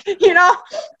appointment, you know?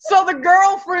 So the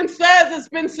girlfriend says it's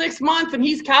been 6 months, and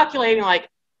he's calculating like,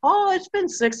 oh, it's been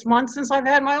 6 months since I've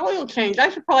had my oil change. I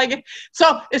should probably get,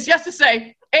 so it's just to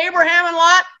say, Abraham and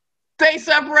Lot, they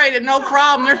separated, no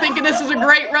problem. They're thinking this is a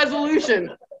great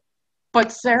resolution.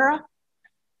 But Sarah,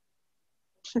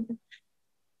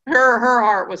 her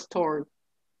heart was torn.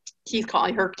 She's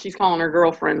calling her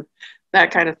girlfriend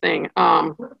that kind of thing.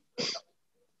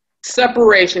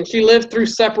 Separation. She lived through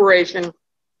separation.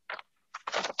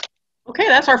 Okay,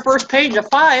 that's our first page of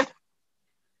 5.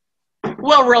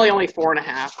 Well, really only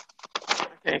 4.5.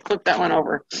 Okay, flip that one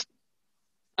over.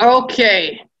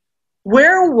 Okay.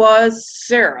 Where was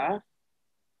Sarah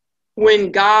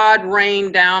when God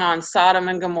rained down on Sodom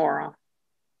and Gomorrah?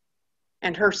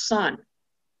 And her son.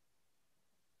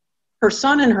 Her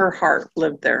son in her heart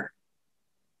lived there.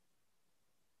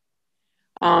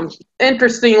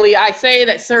 Interestingly, I say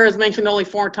that Sarah is mentioned only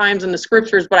 4 times in the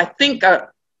scriptures, but I think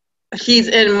she's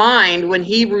in mind when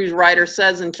Hebrews writer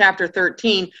says in chapter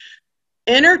 13,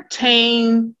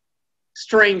 entertain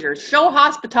strangers. Show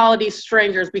hospitality to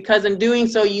strangers, because in doing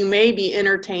so, you may be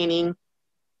entertaining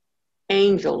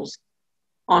angels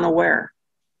unaware.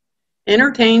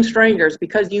 Entertain strangers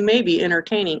because you may be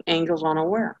entertaining angels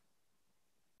unaware.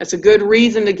 It's a good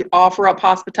reason to offer up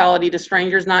hospitality to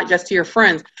strangers, not just to your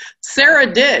friends.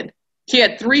 Sarah did. She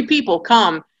had 3 people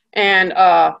come, and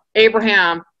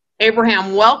Abraham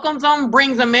welcomes them,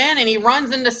 brings them in, and he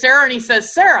runs into Sarah and he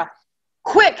says, Sarah,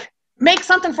 quick, make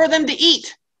something for them to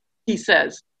eat, he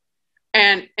says.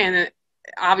 And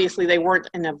obviously they weren't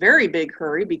in a very big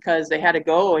hurry, because they had to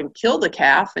go and kill the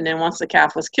calf, and then once the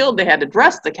calf was killed, they had to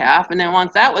dress the calf, and then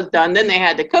once that was done, then they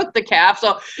had to cook the calf.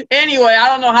 So anyway, I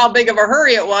don't know how big of a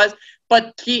hurry it was,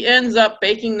 but she ends up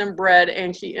baking them bread,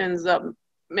 and she ends up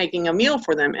making a meal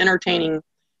for them, entertaining.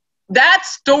 That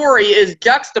story is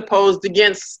juxtaposed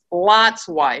against Lot's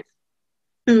wife,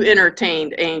 who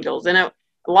entertained angels. And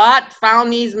Lot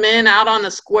found these men out on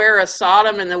the square of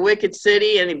Sodom in the wicked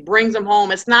city, and he brings them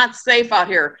home. It's not safe out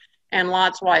here. And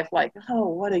Lot's wife, like, oh,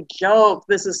 what a joke.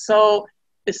 This is so,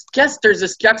 it's just, there's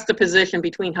this juxtaposition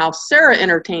between how Sarah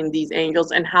entertained these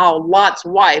angels and how Lot's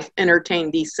wife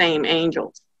entertained these same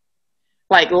angels.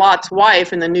 Like Lot's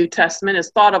wife in the New Testament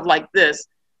is thought of like this.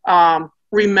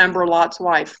 Remember Lot's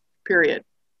wife, period.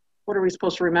 What are we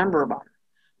supposed to remember about her?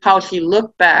 How she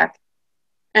looked back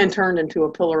and turned into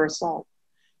a pillar of salt.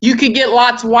 You could get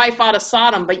Lot's wife out of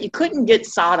Sodom, but you couldn't get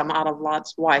Sodom out of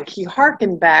Lot's wife. She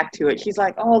hearkened back to it. She's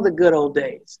like, oh, the good old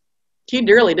days. She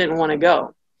really didn't want to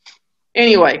go.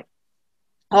 Anyway,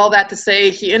 all that to say,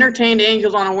 she entertained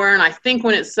angels unaware, and I think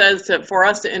when it says for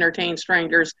us to entertain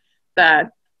strangers,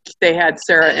 that they had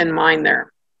Sarah in mind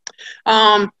there.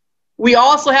 We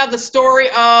also have the story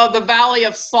of the Valley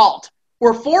of Salt,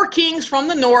 where 4 kings from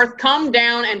the north come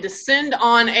down and descend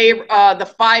on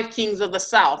the 5 kings of the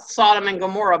south, Sodom and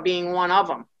Gomorrah being one of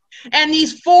them. And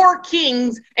these 4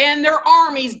 kings and their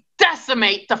armies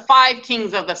decimate the 5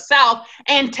 kings of the south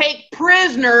and take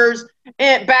prisoners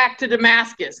back to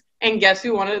Damascus. And guess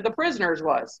who one of the prisoners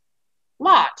was?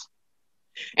 Lot.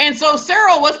 And so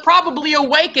Sarah was probably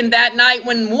awakened that night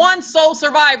when one sole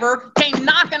survivor came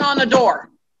knocking on the door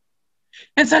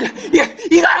and said,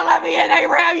 you gotta let me in,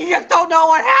 Abraham. You just don't know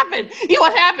what happened.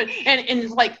 What happened? And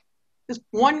it's like this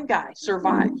one guy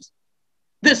survives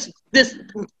this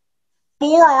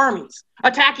 4 armies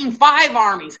attacking 5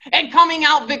 armies and coming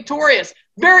out victorious.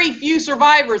 Very few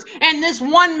survivors. And this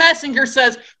one messenger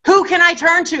says, who can I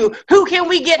turn to? Who can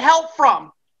we get help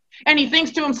from? And he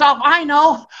thinks to himself, I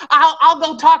know, I'll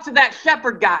go talk to that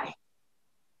shepherd guy.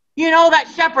 You know,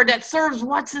 that shepherd that serves,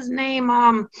 what's his name?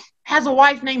 Has a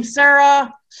wife named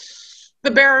Sarah,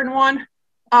 the barren one.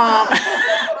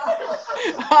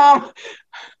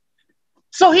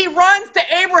 So he runs to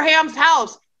Abraham's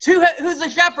house, who's a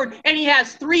shepherd, and he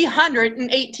has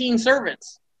 318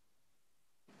 servants,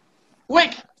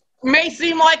 which may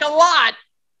seem like a lot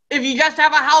if you just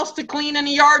have a house to clean and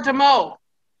a yard to mow.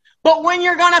 But when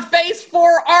you're going to face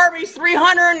 4 armies,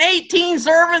 318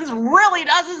 servants really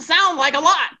doesn't sound like a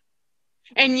lot.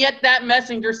 And yet that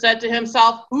messenger said to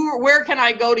himself, where can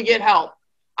I go to get help?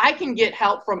 I can get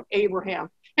help from Abraham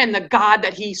and the God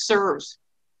that he serves.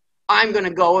 I'm going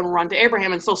to go and run to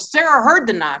Abraham. And so Sarah heard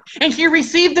the knock, and she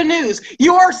received the news.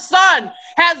 Your son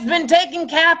has been taken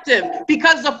captive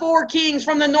because the 4 kings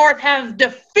from the north have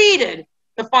defeated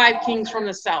the 5 kings from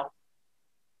the south.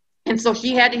 And so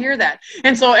she had to hear that.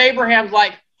 And so Abraham's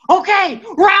like, okay,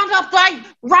 round up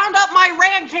my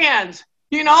ranch hands.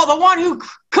 You know, the one who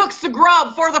cooks the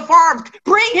grub for the farms.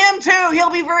 Bring him too. He'll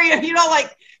be very,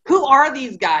 like, who are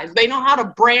these guys? They know how to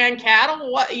brand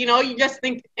cattle. What, you just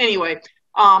think, anyway.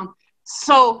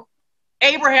 So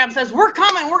Abraham says, we're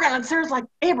coming. And Sarah's like,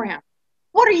 Abraham,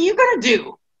 what are you going to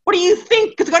do? What do you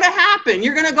think is going to happen?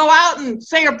 You're going to go out and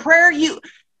say a prayer?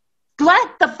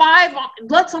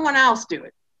 Let someone else do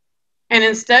it. And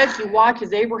instead, she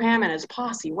watches Abraham and his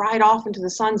posse ride off into the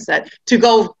sunset to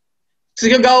go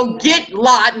get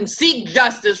Lot and seek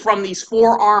justice from these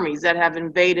 4 armies that have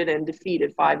invaded and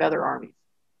defeated 5 other armies.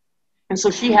 And so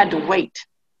she had to wait.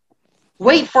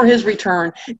 Wait for his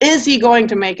return. Is he going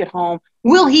to make it home?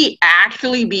 Will he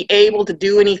actually be able to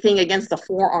do anything against the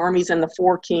 4 armies and the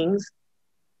 4 kings?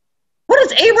 What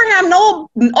does Abraham know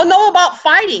about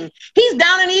fighting? He's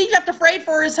down in Egypt afraid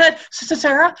for his head.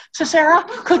 Sarah,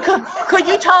 could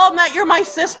you tell him that you're my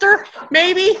sister?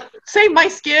 Maybe save my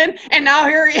skin. And now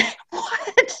here he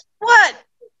is. What?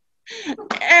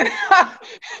 And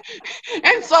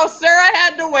so Sarah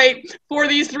had to wait for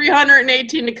these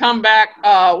 318 to come back,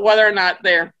 whether or not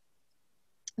they're.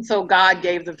 So God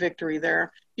gave the victory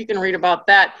there. You can read about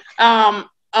that.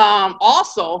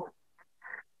 Also,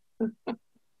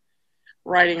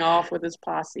 riding off with his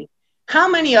posse. How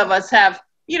many of us have,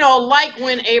 like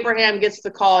when Abraham gets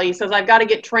the call, he says, I've got to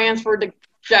get transferred to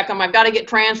Shechem. I've got to get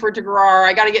transferred to Gerar.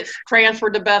 I got to get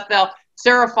transferred to Bethel.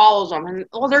 Sarah follows them. And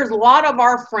there's a lot of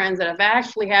our friends that have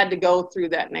actually had to go through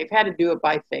that, and they've had to do it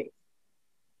by faith.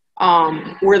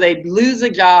 Where they lose a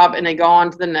job and they go on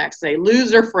to the next. They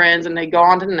lose their friends and they go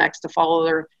on to the next to follow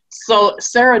their. So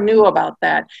Sarah knew about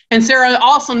that. And Sarah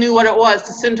also knew what it was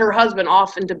to send her husband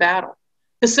off into battle.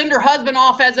 To send her husband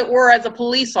off, as it were, as a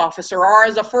police officer or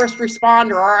as a first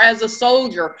responder or as a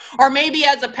soldier or maybe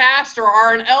as a pastor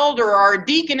or an elder or a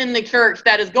deacon in the church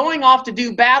that is going off to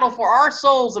do battle for our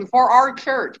souls and for our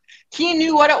church. She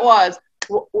knew what it was.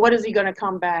 What is he going to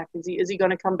come back? Is he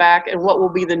going to come back, and what will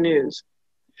be the news?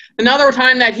 Another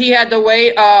time that she had to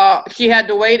wait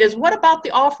is, what about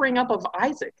the offering up of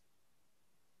Isaac?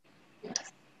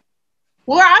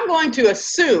 Well, I'm going to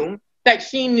assume that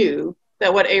she knew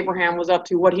that what Abraham was up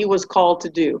to, what he was called to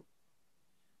do.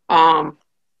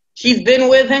 She's been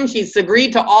with him. She's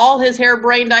agreed to all his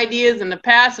harebrained ideas in the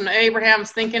past, and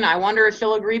Abraham's thinking, I wonder if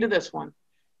she'll agree to this one.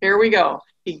 Here we go.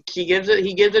 He gives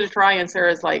it a try, and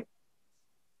Sarah's like,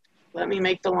 let me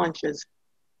make the lunches.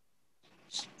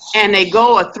 And they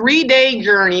go a 3-day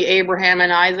journey, Abraham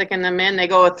and Isaac and the men. They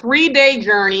go a 3-day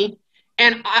journey,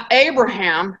 and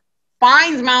Abraham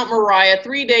finds Mount Moriah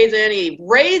 3 days in. He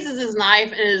raises his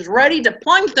knife and is ready to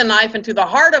plunge the knife into the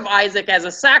heart of Isaac as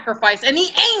a sacrifice. And the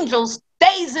angel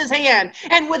stays his hand.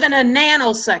 And within a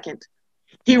nanosecond,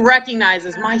 he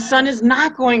recognizes, my son is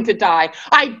not going to die.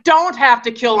 I don't have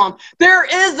to kill him. There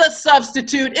is a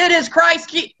substitute. It is Christ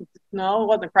Jesus. No, it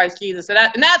wasn't Christ Jesus. In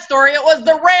that story, it was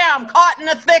the ram caught in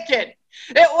a thicket.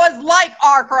 It was like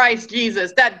our Christ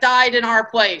Jesus that died in our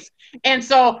place. And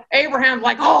so Abraham's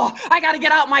like, oh, I got to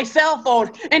get out my cell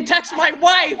phone and text my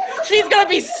wife. She's going to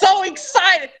be so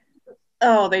excited.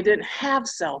 Oh, they didn't have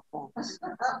cell phones.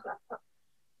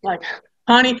 Like,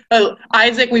 honey,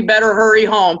 Isaac, we better hurry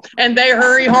home. And they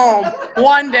hurry home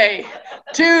 1 day,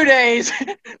 2 days,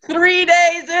 3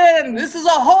 days in. This is a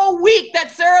whole week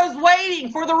that Sarah's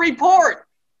waiting for the report.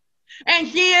 And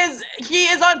she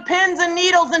is on pins and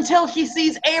needles until she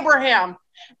sees Abraham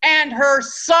and her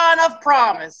son of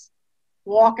promise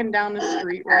walking down the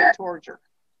street right towards her.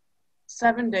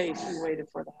 7 days she waited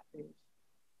for that news.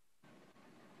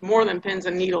 More than pins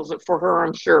and needles for her,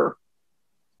 I'm sure.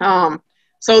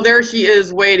 So there she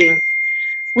is waiting.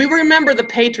 We remember the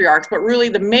patriarchs, but really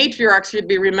the matriarchs should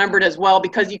be remembered as well,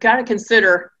 because you got to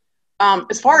consider,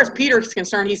 as far as Peter's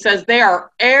concerned, he says they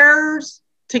are heirs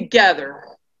together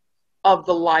of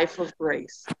the life of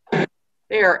grace.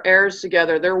 They are heirs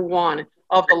together. They're one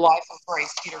of the life of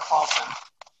grace, Peter calls them.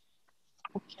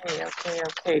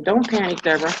 Okay. Don't panic,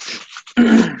 Deborah.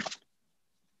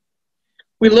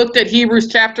 We looked at Hebrews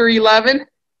chapter 11,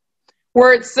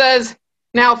 where it says,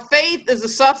 now faith is the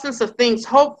substance of things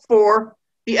hoped for,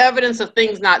 the evidence of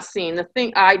things not seen.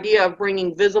 The idea of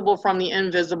bringing visible from the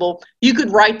invisible. You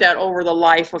could write that over the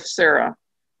life of Sarah.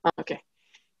 Okay.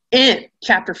 In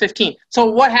chapter 15. So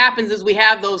what happens is we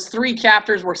have those 3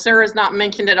 chapters where Sarah's not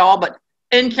mentioned at all, but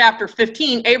in chapter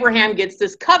 15, Abraham gets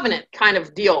this covenant kind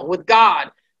of deal with God.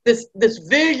 This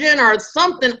vision or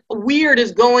something weird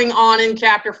is going on in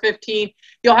chapter 15.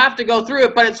 You'll have to go through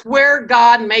it, but it's where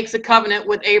God makes a covenant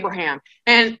with Abraham.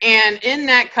 And in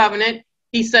that covenant,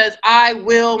 he says, I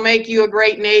will make you a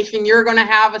great nation. You're going to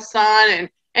have a son.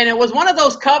 And it was one of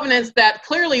those covenants that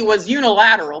clearly was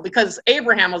unilateral, because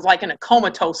Abraham was like in a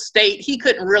comatose state. He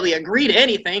couldn't really agree to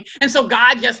anything. And so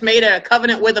God just made a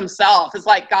covenant with himself. It's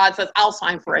like God says, I'll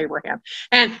sign for Abraham.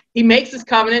 And he makes this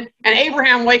covenant, and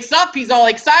Abraham wakes up. He's all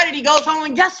excited. He goes home,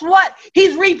 and guess what?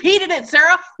 He's repeated it,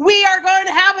 Sarah. We are going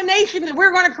to have a nation.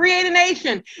 We're going to create a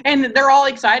nation. And they're all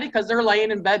excited because they're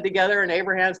laying in bed together, and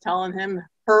Abraham's telling him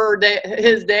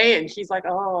his day, and she's like,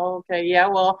 oh, okay, yeah,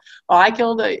 well I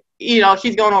killed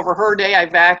she's going over her day. I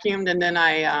vacuumed, and then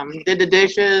I did the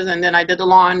dishes, and then I did the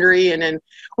laundry, and then,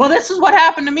 well, this is what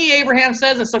happened to me, Abraham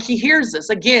says. And so she hears this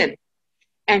again,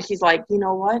 and she's like, you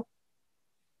know what?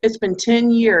 It's been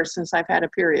 10 years since I've had a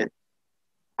period.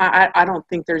 I don't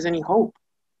think there's any hope.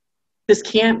 This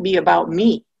can't be about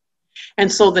me.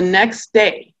 And so the next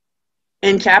day,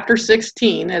 in chapter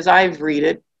 16, as I read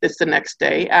it, it's the next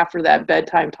day after that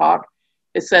bedtime talk,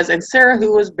 it says, and Sarah,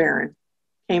 who was barren,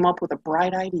 came up with a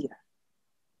bright idea.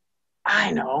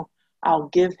 I know, I'll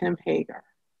give him Hagar.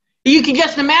 You can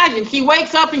just imagine, she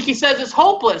wakes up and she says, it's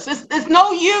hopeless. It's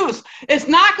no use. It's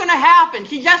not going to happen.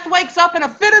 She just wakes up in a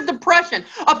fit of depression,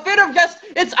 a fit of just,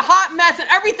 it's a hot mess and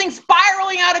everything's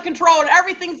spiraling out of control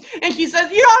and she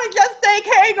says, you ought to just take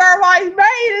Hagar, my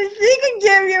maid, and she can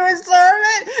give you a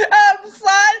servant,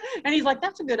 son. And he's like,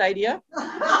 that's a good idea.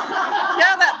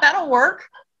 Yeah, that'll work.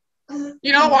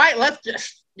 You know why?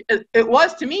 It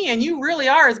was to me, and you really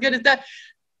are as good as that.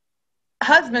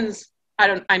 Husbands,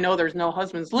 I know there's no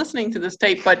husbands listening to this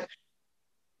tape, but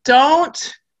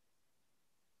don't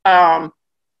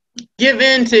give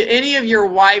in to any of your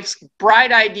wife's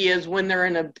bright ideas when they're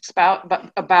in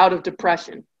a bout of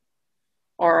depression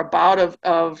or a bout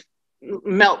of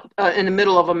in the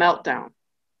middle of a meltdown,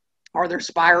 or they're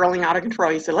spiraling out of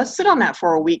control. You say, let's sit on that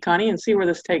for a week, honey, and see where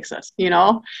this takes us, you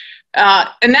know?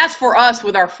 And that's for us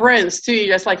with our friends too.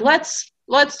 You're just like, let's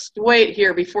wait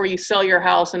here before you sell your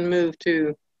house and move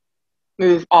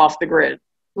off the grid.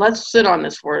 Let's sit on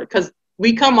this for it, because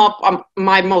we come up on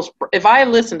if I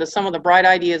listen to some of the bright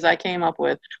ideas I came up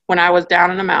with when I was down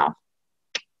in the mouth,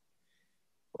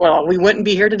 well, we wouldn't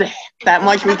be here today. That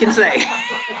much we can say.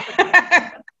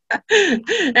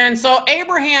 And so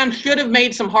Abraham should have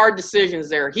made some hard decisions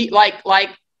there. He like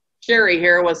Sherry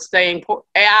here was saying,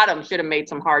 Adam should have made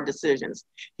some hard decisions.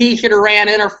 He should have ran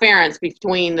interference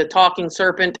between the talking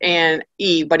serpent and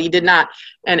Eve, but he did not.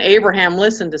 And Abraham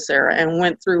listened to Sarah and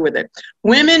went through with it.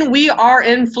 Women, we are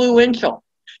influential.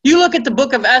 You look at the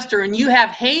book of Esther and you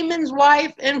have Haman's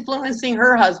wife influencing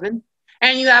her husband,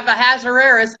 and you have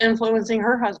Ahasuerus influencing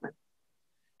her husband.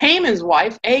 Haman's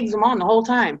wife eggs him on the whole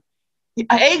time.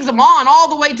 Eggs him on all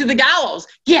the way to the gallows.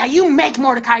 Yeah, you make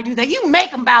Mordecai do that. You make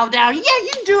him bow down. Yeah,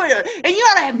 you do it. And you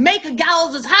ought to make a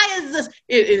gallows as high as this.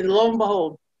 And lo and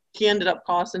behold, she ended up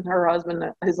costing her husband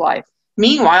his life.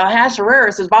 Meanwhile,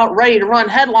 Ahasuerus is about ready to run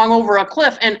headlong over a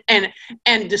cliff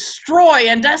and destroy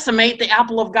and decimate the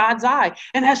apple of God's eye.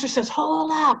 And Esther says, hold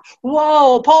up.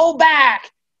 Whoa, pull back.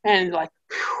 And like,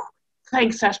 whew,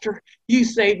 thanks, Esther. You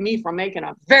saved me from making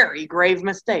a very grave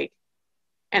mistake.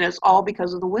 And it's all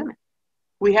because of the women.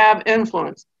 We have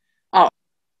influence.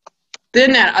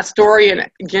 Then a story in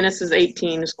Genesis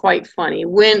 18 is quite funny.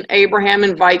 When Abraham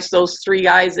invites those three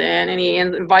guys in, and he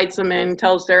invites them in,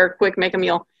 tells Sarah, quick, make a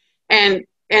meal. And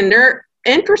they're,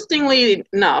 interestingly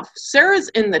enough, Sarah's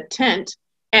in the tent,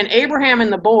 and Abraham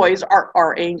and the boys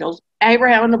are angels.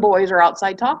 Abraham and the boys are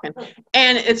outside talking.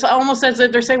 And it's almost as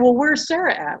if they're saying, well, where's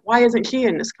Sarah at? Why isn't she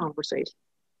in this conversation?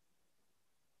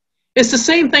 It's the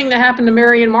same thing that happened to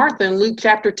Mary and Martha in Luke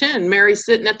chapter 10. Mary's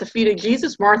sitting at the feet of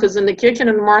Jesus. Martha's in the kitchen,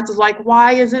 and Martha's like,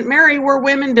 why isn't Mary where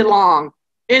women belong?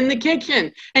 In the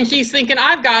kitchen. And she's thinking,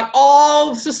 I've got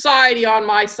all society on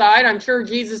my side. I'm sure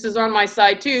Jesus is on my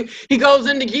side too. He goes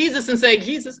into Jesus and says,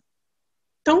 Jesus,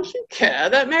 don't you care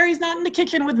that Mary's not in the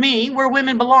kitchen with me where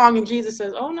women belong? And Jesus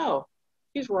says, oh no,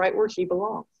 she's right where she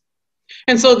belongs.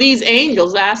 And so these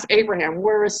angels ask Abraham,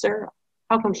 where is Sarah?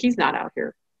 How come she's not out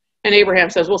here? And Abraham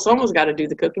says, well, someone's got to do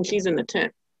the cooking. She's in the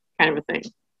tent, kind of a thing.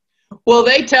 Well,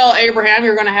 they tell Abraham,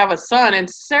 you're going to have a son. And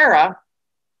Sarah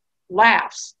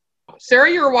laughs.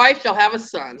 Sarah, your wife, shall have a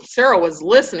son. Sarah was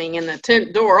listening in the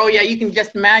tent door. Oh, yeah, you can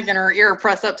just imagine her ear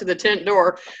pressed up to the tent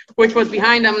door, which was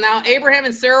behind them. Now, Abraham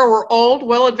and Sarah were old,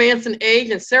 well advanced in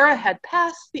age, and Sarah had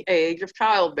passed the age of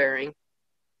childbearing.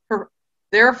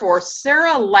 Therefore,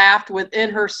 Sarah laughed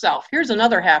within herself. Here's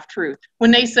another half-truth.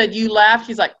 When they said, you laughed,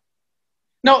 she's like,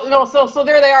 no, so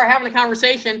there they are having a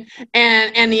conversation,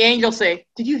 and the angels say,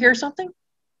 did you hear something?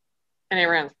 And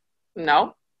Abraham,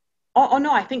 no. Oh,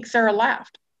 no, I think Sarah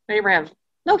laughed. And Abraham,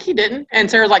 no, she didn't. And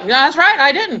Sarah's like, no, that's right,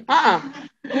 I didn't.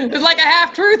 It's like a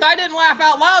half-truth. I didn't laugh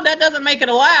out loud. That doesn't make it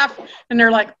a laugh. And they're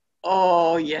like,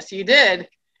 oh, yes, you did.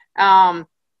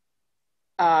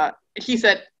 He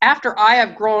said, after I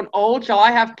have grown old, shall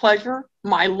I have pleasure,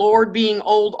 my Lord being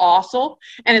old also?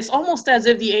 And it's almost as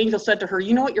if the angel said to her,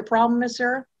 you know what your problem is,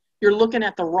 Sarah? You're looking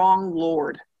at the wrong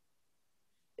Lord.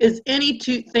 Is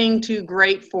anything too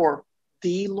great for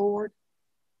the Lord?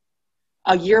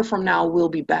 A year from now, we'll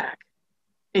be back,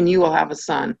 and you will have a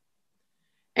son.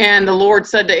 And the Lord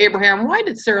said to Abraham, why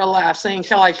did Sarah laugh, saying,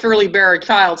 shall I surely bear a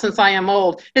child, since I am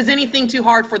old? Is anything too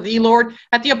hard for thee, Lord?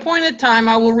 At the appointed time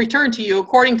I will return to you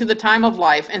according to the time of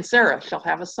life, and Sarah shall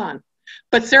have a son.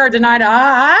 But Sarah denied,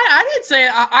 I didn't say,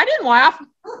 I didn't laugh.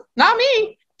 Not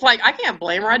me. It's like, I can't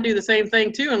blame her. I'd do the same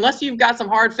thing too. Unless you've got some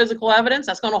hard physical evidence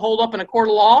that's going to hold up in a court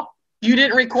of law. You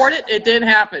didn't record it. It didn't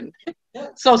happen.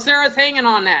 So Sarah's hanging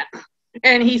on that.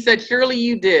 And he said, surely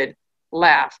you did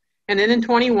laugh. And then in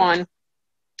 21,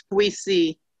 we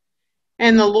see,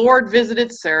 and the Lord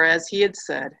visited Sarah as he had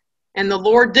said. And the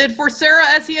Lord did for Sarah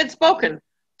as he had spoken.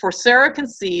 For Sarah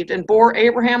conceived and bore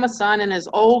Abraham a son in his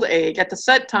old age at the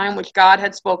set time which God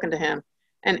had spoken to him.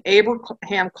 And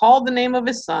Abraham called the name of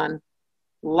his son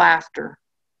Laughter.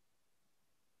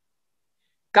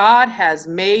 God has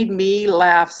made me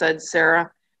laugh, said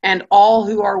Sarah, and all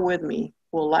who are with me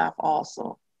will laugh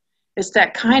also. It's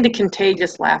that kind of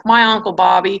contagious laugh. My Uncle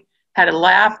Bobby had a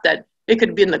laugh that it could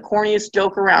have been the corniest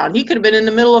joke around. He could have been in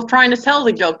the middle of trying to tell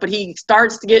the joke, but he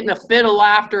starts to get in a fit of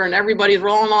laughter and everybody's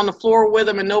rolling on the floor with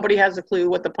him and nobody has a clue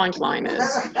what the punchline is.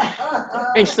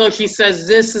 And so she says,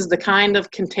 this is the kind of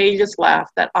contagious laugh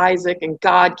that Isaac and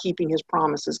God keeping his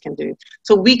promises can do.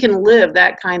 So we can live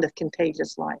that kind of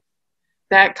contagious life.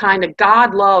 That kind of,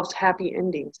 God loves happy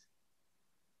endings.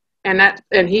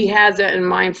 And he has that in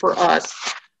mind for us.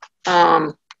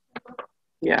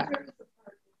 Yeah.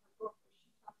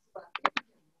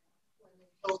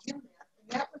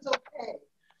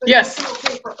 Yes.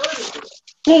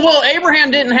 Well,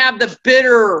 Abraham didn't have the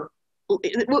bitter.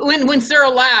 When Sarah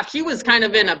laughed, she was kind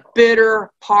of in a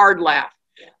bitter, hard laugh.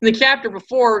 In the chapter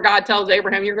before, God tells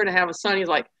Abraham, "You're going to have a son." He's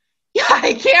like, "Yeah,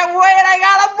 I can't wait. I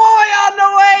got a boy on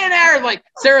the way." And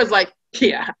Sarah's like,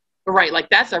 "Yeah, right. Like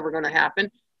that's ever going to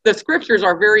happen." The scriptures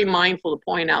are very mindful to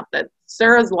point out that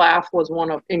Sarah's laugh was one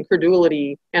of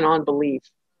incredulity and unbelief.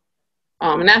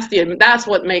 And that's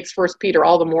what makes 1 Peter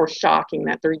all the more shocking,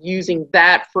 that they're using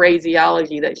that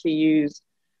phraseology that she used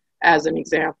as an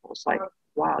example. It's like,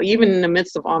 wow, even in the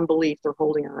midst of unbelief, they're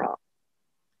holding her up.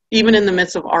 Even in the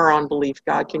midst of our unbelief,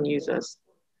 God can use us.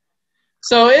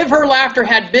 So if her laughter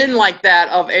had been like that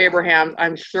of Abraham,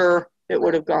 I'm sure it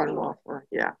would have gone well for her.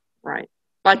 Yeah, right.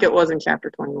 Like it was in chapter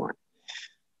 21.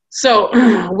 So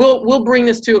we'll bring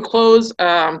this to a close.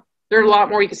 There's a lot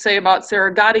more you can say about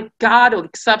Sarah. God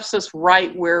accepts us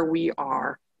right where we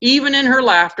are. Even in her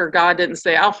laughter, God didn't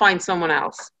say, "I'll find someone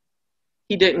else."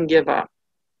 He didn't give up.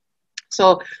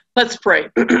 So let's pray.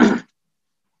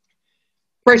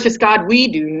 Precious God, we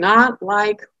do not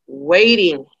like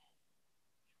waiting.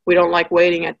 We don't like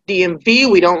waiting at DMV.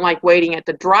 We don't like waiting at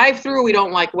the drive-thru. We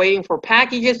don't like waiting for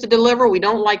packages to deliver. We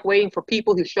don't like waiting for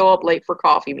people who show up late for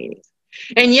coffee meetings.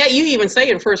 And yet you even say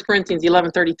in 1 Corinthians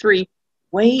 11:33,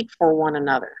 wait for one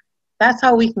another. That's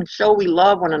how we can show we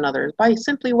love one another, is by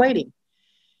simply waiting.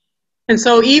 And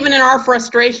so even in our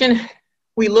frustration,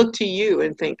 we look to you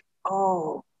and think,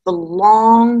 oh, the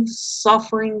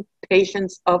long-suffering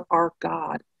patience of our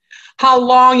God. How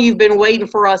long you've been waiting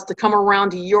for us to come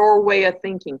around to your way of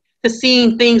thinking, to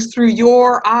seeing things through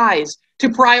your eyes, to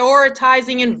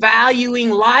prioritizing and valuing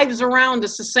lives around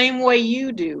us the same way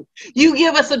you do. You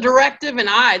give us a directive, and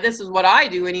this is what I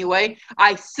do anyway.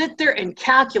 I sit there and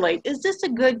calculate, is this a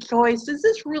good choice? Is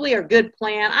this really a good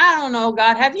plan? I don't know,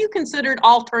 God. Have you considered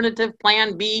alternative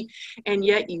plan B? And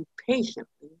yet you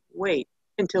patiently wait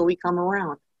until we come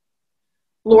around.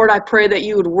 Lord, I pray that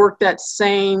you would work that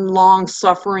same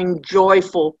long-suffering,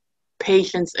 joyful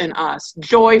patience in us.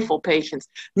 Joyful patience.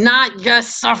 Not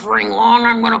just suffering long,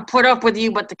 I'm going to put up with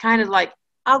you, but the kind of like,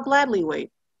 I'll gladly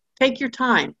wait. Take your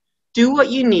time. Do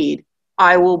what you need.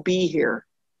 I will be here.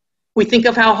 We think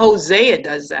of how Hosea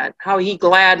does that, how he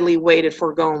gladly waited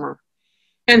for Gomer.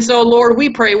 And so, Lord, we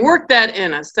pray, work that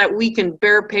in us, that we can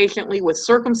bear patiently with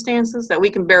circumstances, that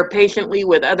we can bear patiently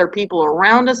with other people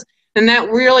around us, and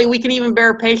that really we can even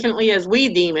bear patiently as we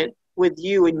deem it with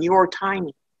you and your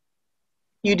timing.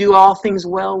 You do all things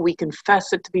well. We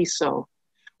confess it to be so.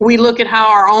 We look at how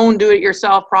our own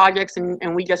do-it-yourself projects,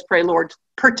 and we just pray, Lord,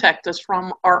 protect us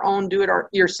from our own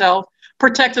do-it-yourself.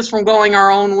 Protect us from going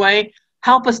our own way.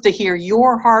 Help us to hear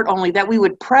your heart only, that we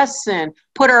would press in,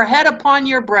 put our head upon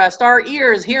your breast, our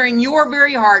ears hearing your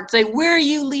very heart, say, where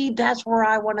you lead, that's where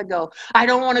I want to go. I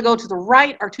don't want to go to the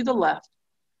right or to the left.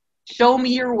 Show me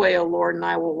your way, O Lord, and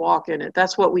I will walk in it.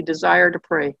 That's what we desire to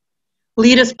pray.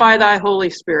 Lead us by thy Holy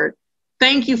Spirit.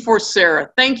 Thank you for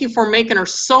Sarah. Thank you for making her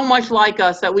so much like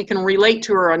us that we can relate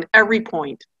to her on every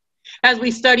point. As we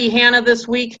study Hannah this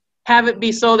week, have it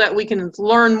be so that we can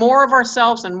learn more of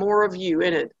ourselves and more of you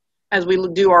in it as we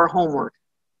do our homework.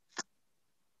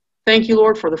 Thank you,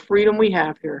 Lord, for the freedom we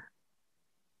have here.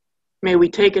 May we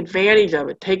take advantage of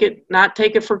it. Not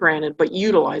take it for granted, but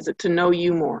utilize it to know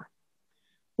you more.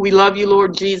 We love you,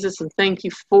 Lord Jesus, and thank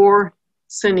you for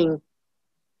sending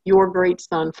your great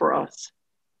Son for us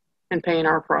and paying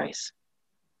our price.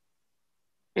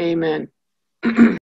 Amen.